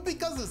bottle. But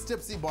because it's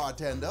Tipsy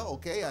Bartender,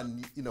 okay,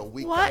 and you know,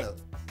 we kind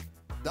of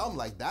dumb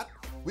like that,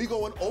 we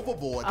going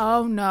overboard.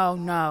 Oh,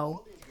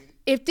 no.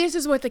 If this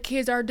is what the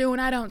kids are doing,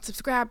 I don't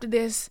subscribe to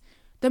this.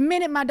 The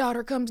minute my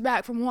daughter comes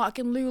back from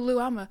walking Lulu,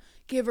 I'm going to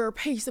give her a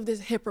piece of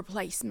this hip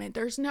replacement.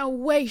 There's no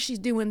way she's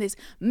doing this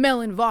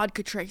melon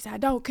vodka tricks. I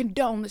don't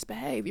condone this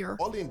behavior.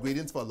 All the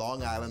ingredients for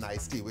Long Island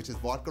iced tea, which is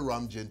vodka,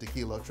 rum, gin,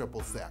 tequila,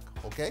 triple sec,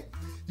 okay?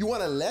 You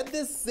want to let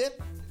this sit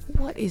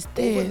What is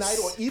this? overnight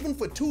or even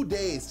for 2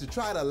 days to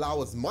try to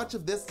allow as much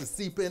of this to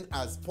seep in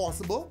as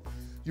possible.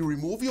 You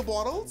remove your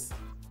bottles.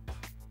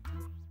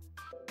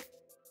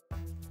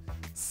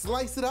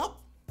 slice it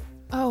up.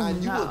 Oh,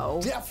 and you no.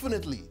 will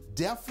definitely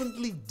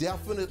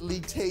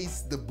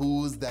taste the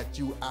booze that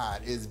you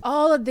add.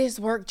 All of this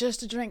work just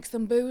to drink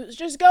some booze.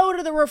 Just go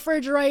to the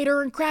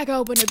refrigerator and crack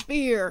open a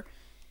beer.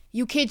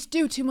 You kids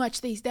do too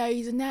much these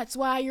days, and that's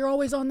why you're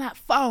always on that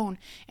phone,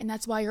 and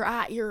that's why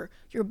your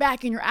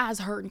back and your eyes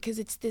hurting, because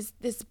it's this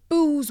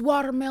booze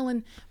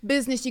watermelon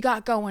business you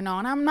got going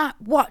on. I'm not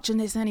watching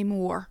this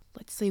anymore.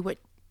 Let's see what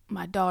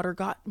my daughter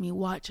got me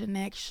watching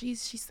next. She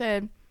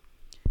said,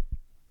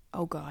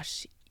 oh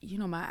gosh, you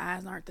know my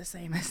eyes aren't the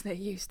same as they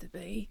used to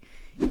be.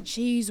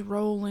 Cheese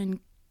rolling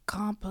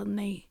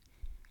company.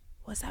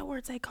 What's that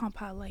word say?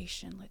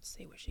 Compilation. Let's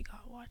see what she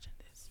got watching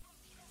this.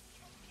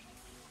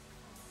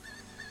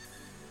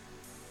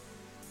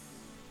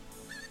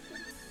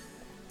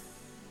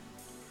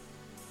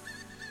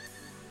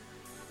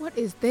 What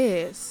is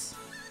this?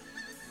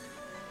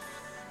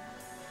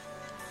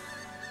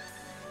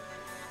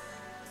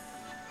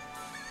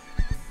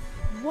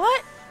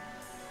 What?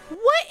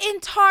 What in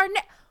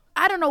tarnet?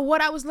 I don't know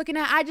what I was looking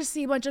at. I just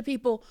see a bunch of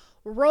people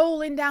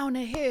rolling down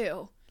a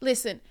hill.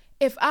 Listen,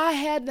 if I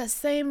had the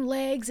same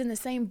legs and the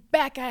same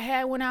back I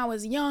had when I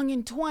was young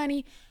and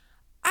 20,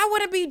 I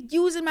wouldn't be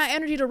using my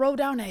energy to roll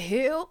down a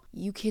hill.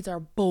 You kids are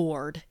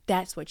bored.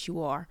 That's what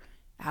you are.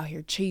 Out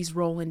here cheese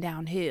rolling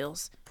down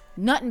hills.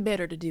 Nothing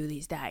better to do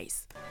these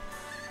days.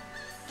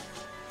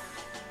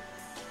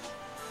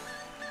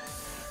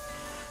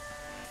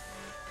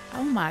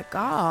 Oh my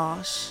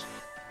gosh.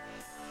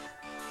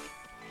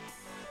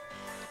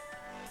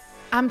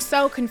 I'm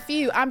so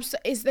confused.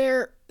 Is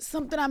there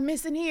something I'm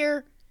missing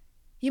here?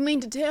 You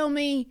mean to tell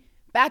me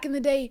back in the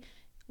day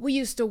we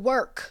used to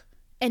work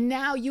and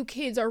now you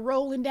kids are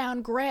rolling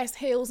down grass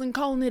hills and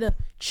calling it a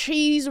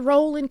cheese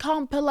rolling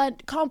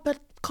compilation?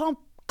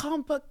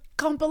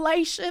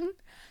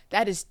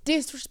 That is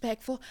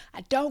disrespectful.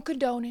 I don't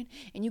condone it.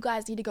 And you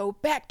guys need to go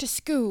back to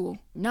school.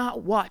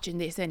 Not watching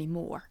this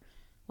anymore.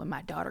 When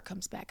my daughter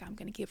comes back, I'm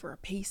going to give her a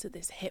piece of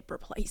this hip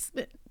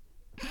replacement.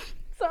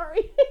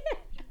 Sorry.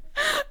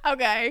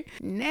 Okay.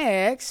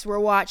 Next, we're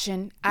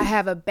watching I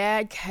Have a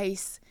Bad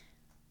Case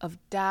of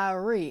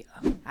Diarrhea.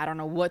 I don't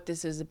know what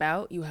this is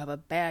about. You have a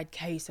bad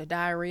case of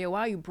diarrhea. Why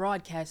are you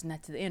broadcasting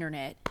that to the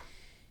internet?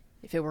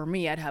 If it were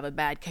me, I'd have a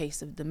bad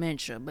case of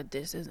dementia. But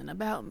this isn't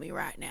about me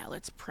right now.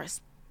 Let's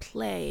press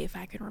play if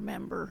I can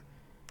remember.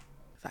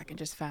 If I can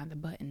just find the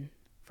button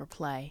for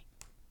play.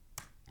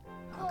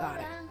 Oh, got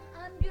it.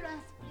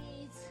 Ambulance,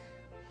 please.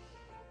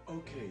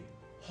 Okay,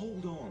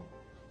 hold on.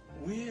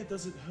 Where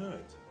does it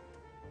hurt?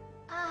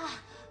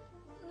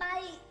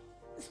 My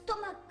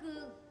stomach.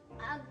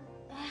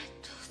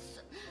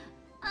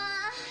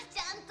 ち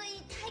ゃんと痛い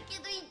け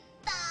ど痛い。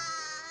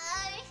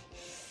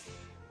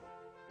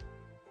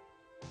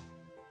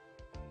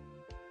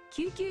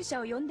救急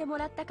車を呼んでも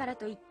らったから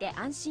といって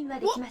安心は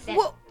できません。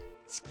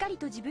しっかり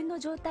と自分の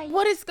状態。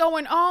What is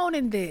going on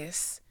in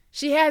this?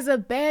 She has a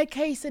bad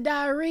case of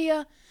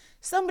diarrhea.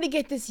 Somebody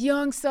get this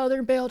young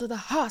Southern belle to the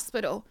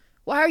hospital.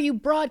 Why are you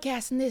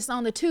broadcasting this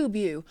on the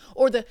TubeU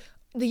or the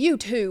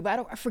YouTube?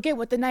 I forget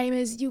what the name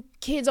is. You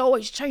kids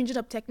always changing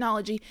up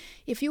technology.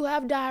 If you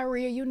have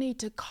diarrhea, you need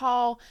to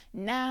call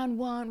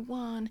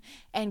 911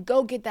 and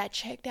go get that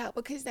checked out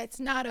because that's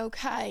not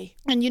okay.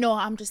 And you know,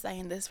 I'm just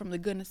saying this from the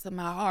goodness of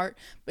my heart.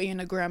 Being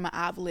a grandma,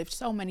 I've lived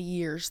so many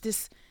years.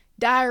 This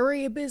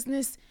diarrhea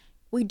business,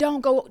 we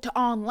don't go to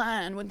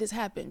online when this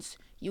happens.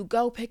 You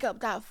go pick up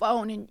that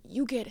phone and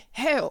you get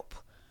help.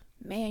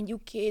 Man, you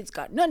kids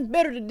got nothing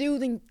better to do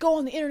than go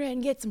on the internet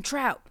and get some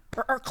trout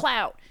or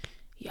clout.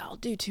 Y'all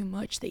do too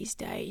much these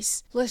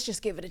days. Let's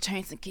just give it a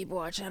chance and keep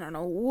watching. I don't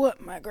know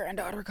what my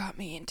granddaughter got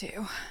me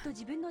into.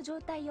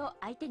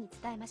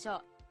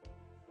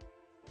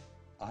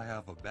 I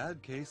have a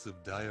bad case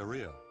of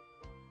diarrhea.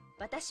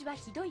 I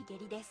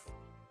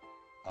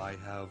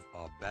have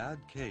a bad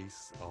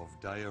case of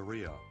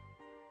diarrhea.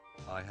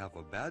 I have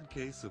a bad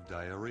case of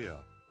diarrhea.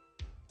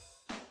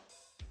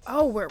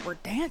 Oh, we're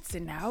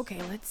dancing now.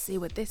 Okay, let's see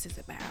what this is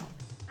about.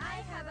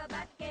 I have a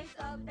bad case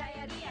of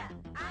diarrhea.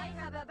 I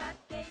have a bad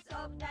case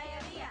of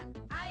diarrhea.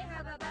 I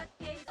have a bad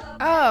case of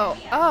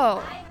diarrhea.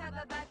 Oh. I have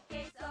a bad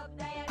case of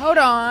diarrhea. Hold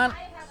on. I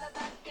have a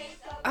bad case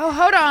of Oh,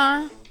 hold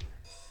on.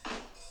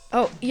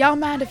 Oh, y'all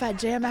mind if I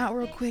jam out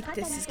real quick?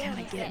 This is kind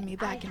of getting me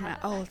back in my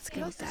old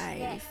school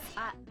days.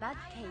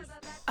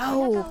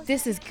 Oh,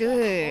 this is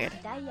good.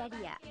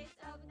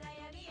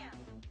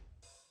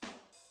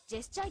 ジ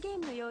ェスチャーゲー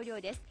ムの要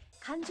領です。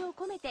感情を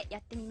込めてや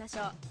ってみまし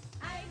ょう。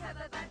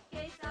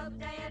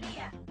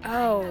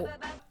Oh,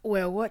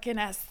 well, what can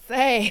I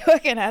say?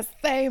 What can I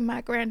say?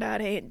 My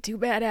granddaughter ain't too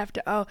bad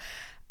after all.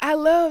 I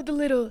love the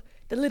little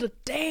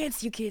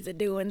dance you kids are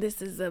doing.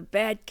 This is a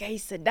bad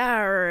case of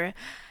diarrhea.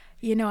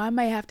 You know, I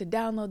may have to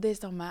download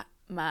this on my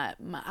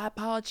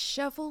iPod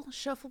shuffle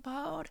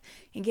pod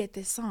and get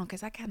this song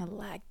because I kind of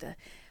like the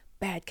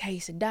bad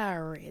case of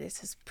diarrhea.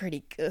 This is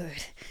pretty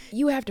good.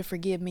 You have to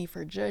forgive me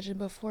for judging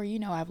before. You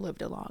know I've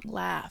lived a long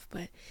life,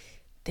 but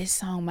this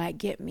song might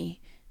get me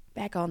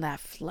back on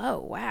that flow.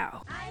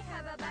 Wow. I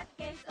have a bad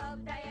case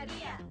of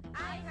diarrhea.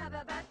 I have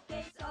a bad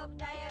case of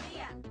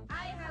diarrhea.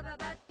 I have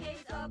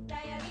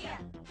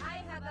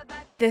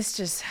This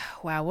just,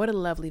 wow, what a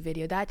lovely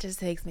video. That just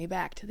takes me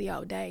back to the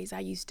old days.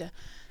 I used to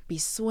be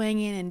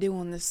swinging and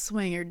doing the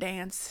swinger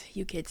dance.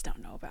 You kids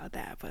don't know about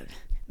that, but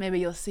maybe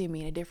you'll see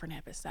me in a different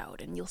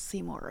episode and you'll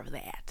see more of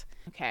that.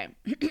 Okay.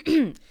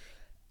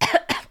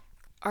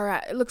 All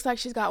right, it looks like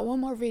she's got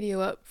one more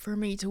video up for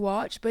me to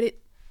watch, but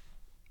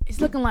it's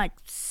looking like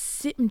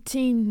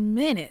 17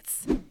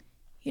 minutes.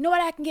 You know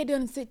what I can get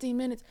done in 16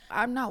 minutes?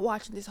 I'm not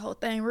watching this whole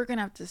thing. We're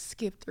gonna have to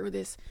skip through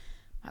this.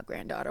 My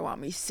granddaughter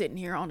want me sitting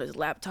here on this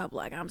laptop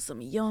like I'm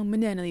some young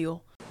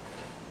millennial.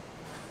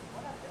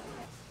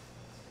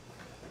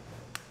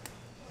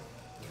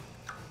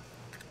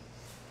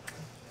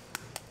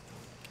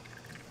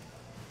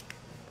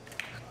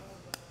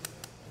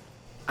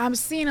 I'm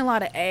seeing a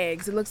lot of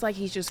eggs. It looks like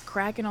he's just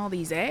cracking all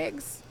these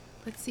eggs.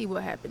 Let's see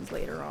what happens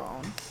later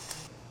on.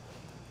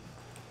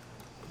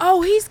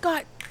 Oh, he's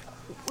got,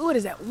 what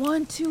is that?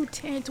 1, 2,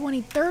 10,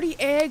 20, 30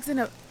 eggs in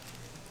a...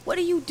 What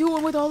are you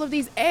doing with all of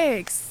these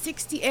eggs?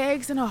 60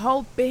 eggs in a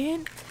whole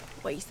bin?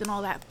 Wasting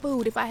all that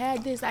food. If I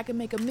had this, I could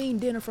make a mean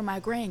dinner for my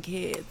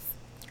grandkids.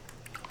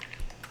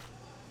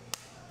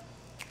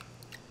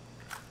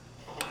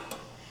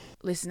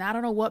 Listen, I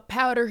don't know what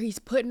powder he's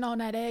putting on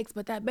that eggs,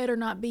 but that better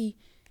not be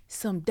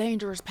some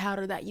dangerous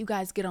powder that you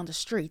guys get on the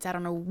streets. I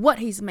don't know what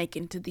he's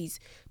making to these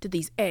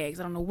eggs.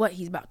 I don't know what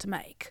he's about to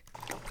make.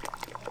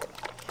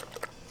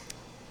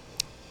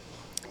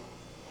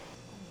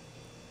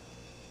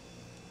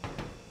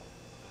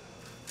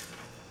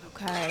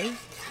 Okay.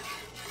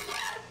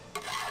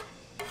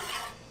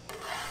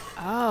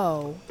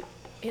 Oh,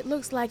 it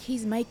looks like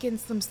he's making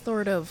some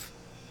sort of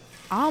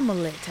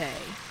omelette.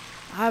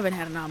 I haven't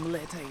had an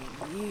omelette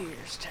in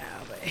years,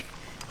 child, but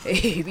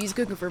if he's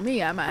cooking for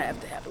me, I might have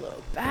to have a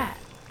little bite.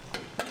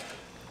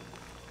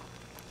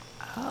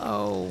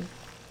 Oh,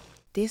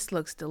 this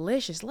looks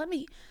delicious.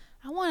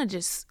 I want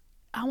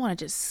to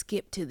just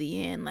skip to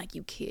the end like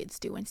you kids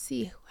do and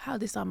see how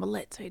this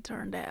omelette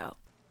turned out.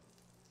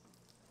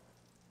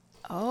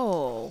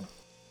 Oh.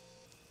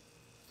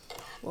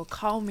 Well,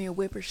 call me a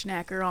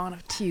whippersnacker on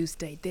a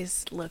Tuesday.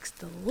 This looks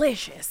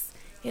delicious.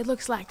 It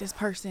looks like this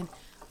person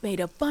made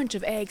a bunch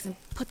of eggs and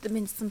put them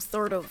in some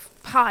sort of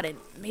pot and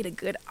made a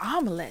good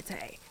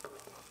omelette.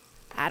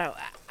 I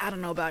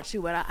don't know about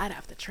you, but I'd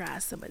have to try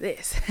some of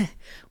this.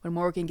 When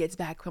Morgan gets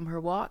back from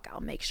her walk,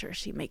 I'll make sure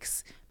she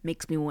makes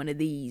me one of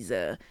these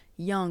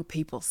young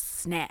people's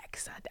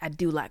snacks. I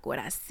do like what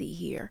I see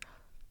here.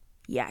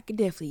 Yeah, I could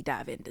definitely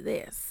dive into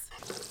this.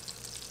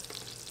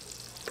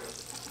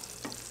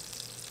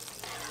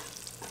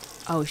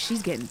 Oh,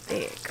 she's getting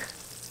thick.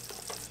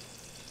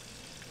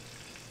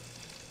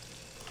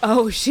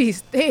 Oh,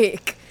 she's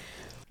thick.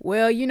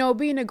 Well, you know,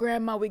 being a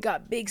grandma, we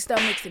got big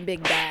stomachs and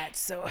big bats.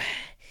 So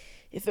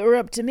if it were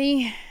up to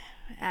me,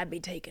 I'd be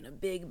taking a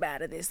big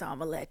bite of this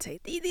omelette.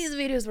 These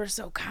videos were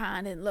so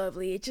kind and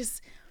lovely. It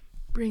just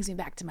brings me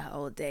back to my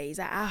old days.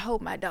 I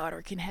hope my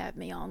daughter can have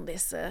me on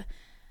this,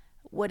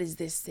 what is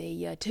this,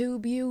 a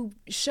TubeU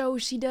show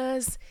she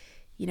does?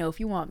 You know,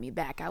 if you want me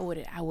back, I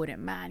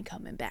wouldn't mind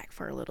coming back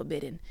for a little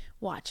bit and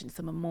watching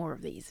some more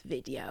of these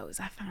videos.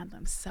 I find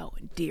them so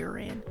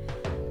endearing.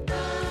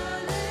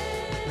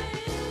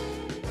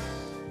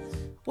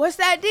 What's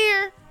that,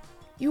 dear?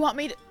 You want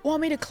me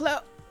to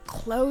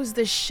close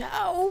the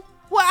show?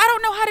 Well, I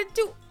don't know how to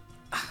do.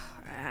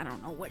 I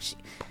don't know what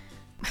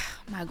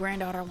my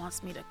granddaughter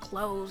wants me to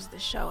close the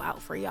show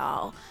out for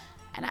y'all,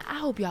 and I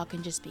hope y'all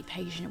can just be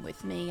patient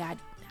with me.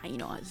 You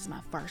know, this is my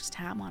first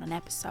time on an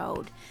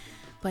episode.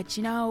 But,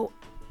 you know,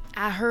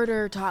 I heard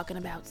her talking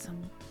about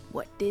some,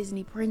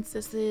 Disney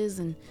princesses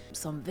and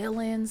some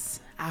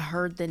villains. I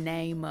heard the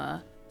name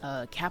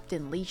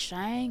Captain Li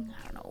Shang.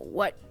 I don't know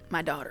what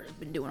my daughter's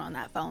been doing on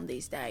that phone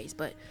these days.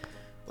 But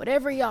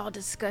whatever y'all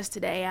discuss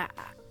today,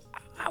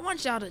 I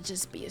want y'all to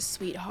just be a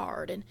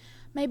sweetheart and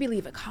maybe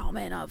leave a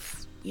comment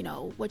of, you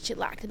know, what you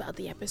liked about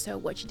the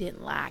episode, what you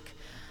didn't like.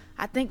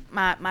 I think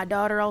my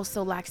daughter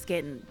also likes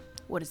getting,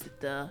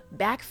 the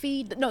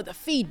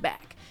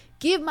feedback.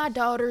 Give my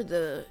daughter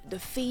the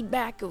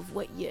feedback of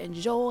what you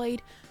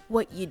enjoyed,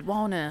 what you'd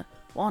wanna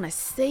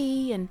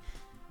see, and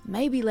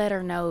maybe let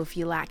her know if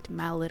you liked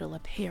my little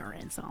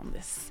appearance on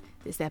this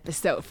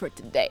episode for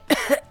today.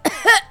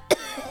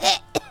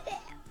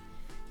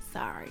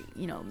 Sorry,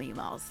 you know,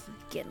 Meemaw's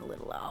getting a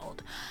little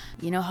old.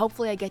 You know,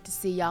 hopefully I get to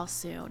see y'all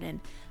soon, and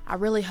I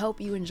really hope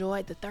you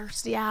enjoyed the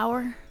Thirsty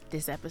Hour.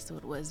 This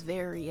episode was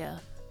very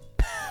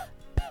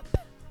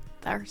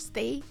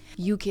thirsty.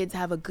 You kids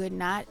have a good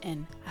night,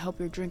 and I hope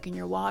you're drinking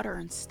your water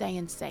and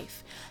staying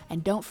safe.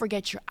 And don't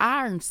forget your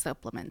iron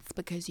supplements,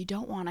 because you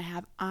don't want to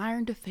have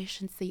iron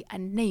deficiency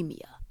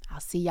anemia.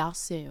 I'll see y'all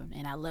soon,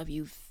 and I love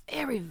you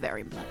very,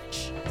 very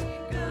much.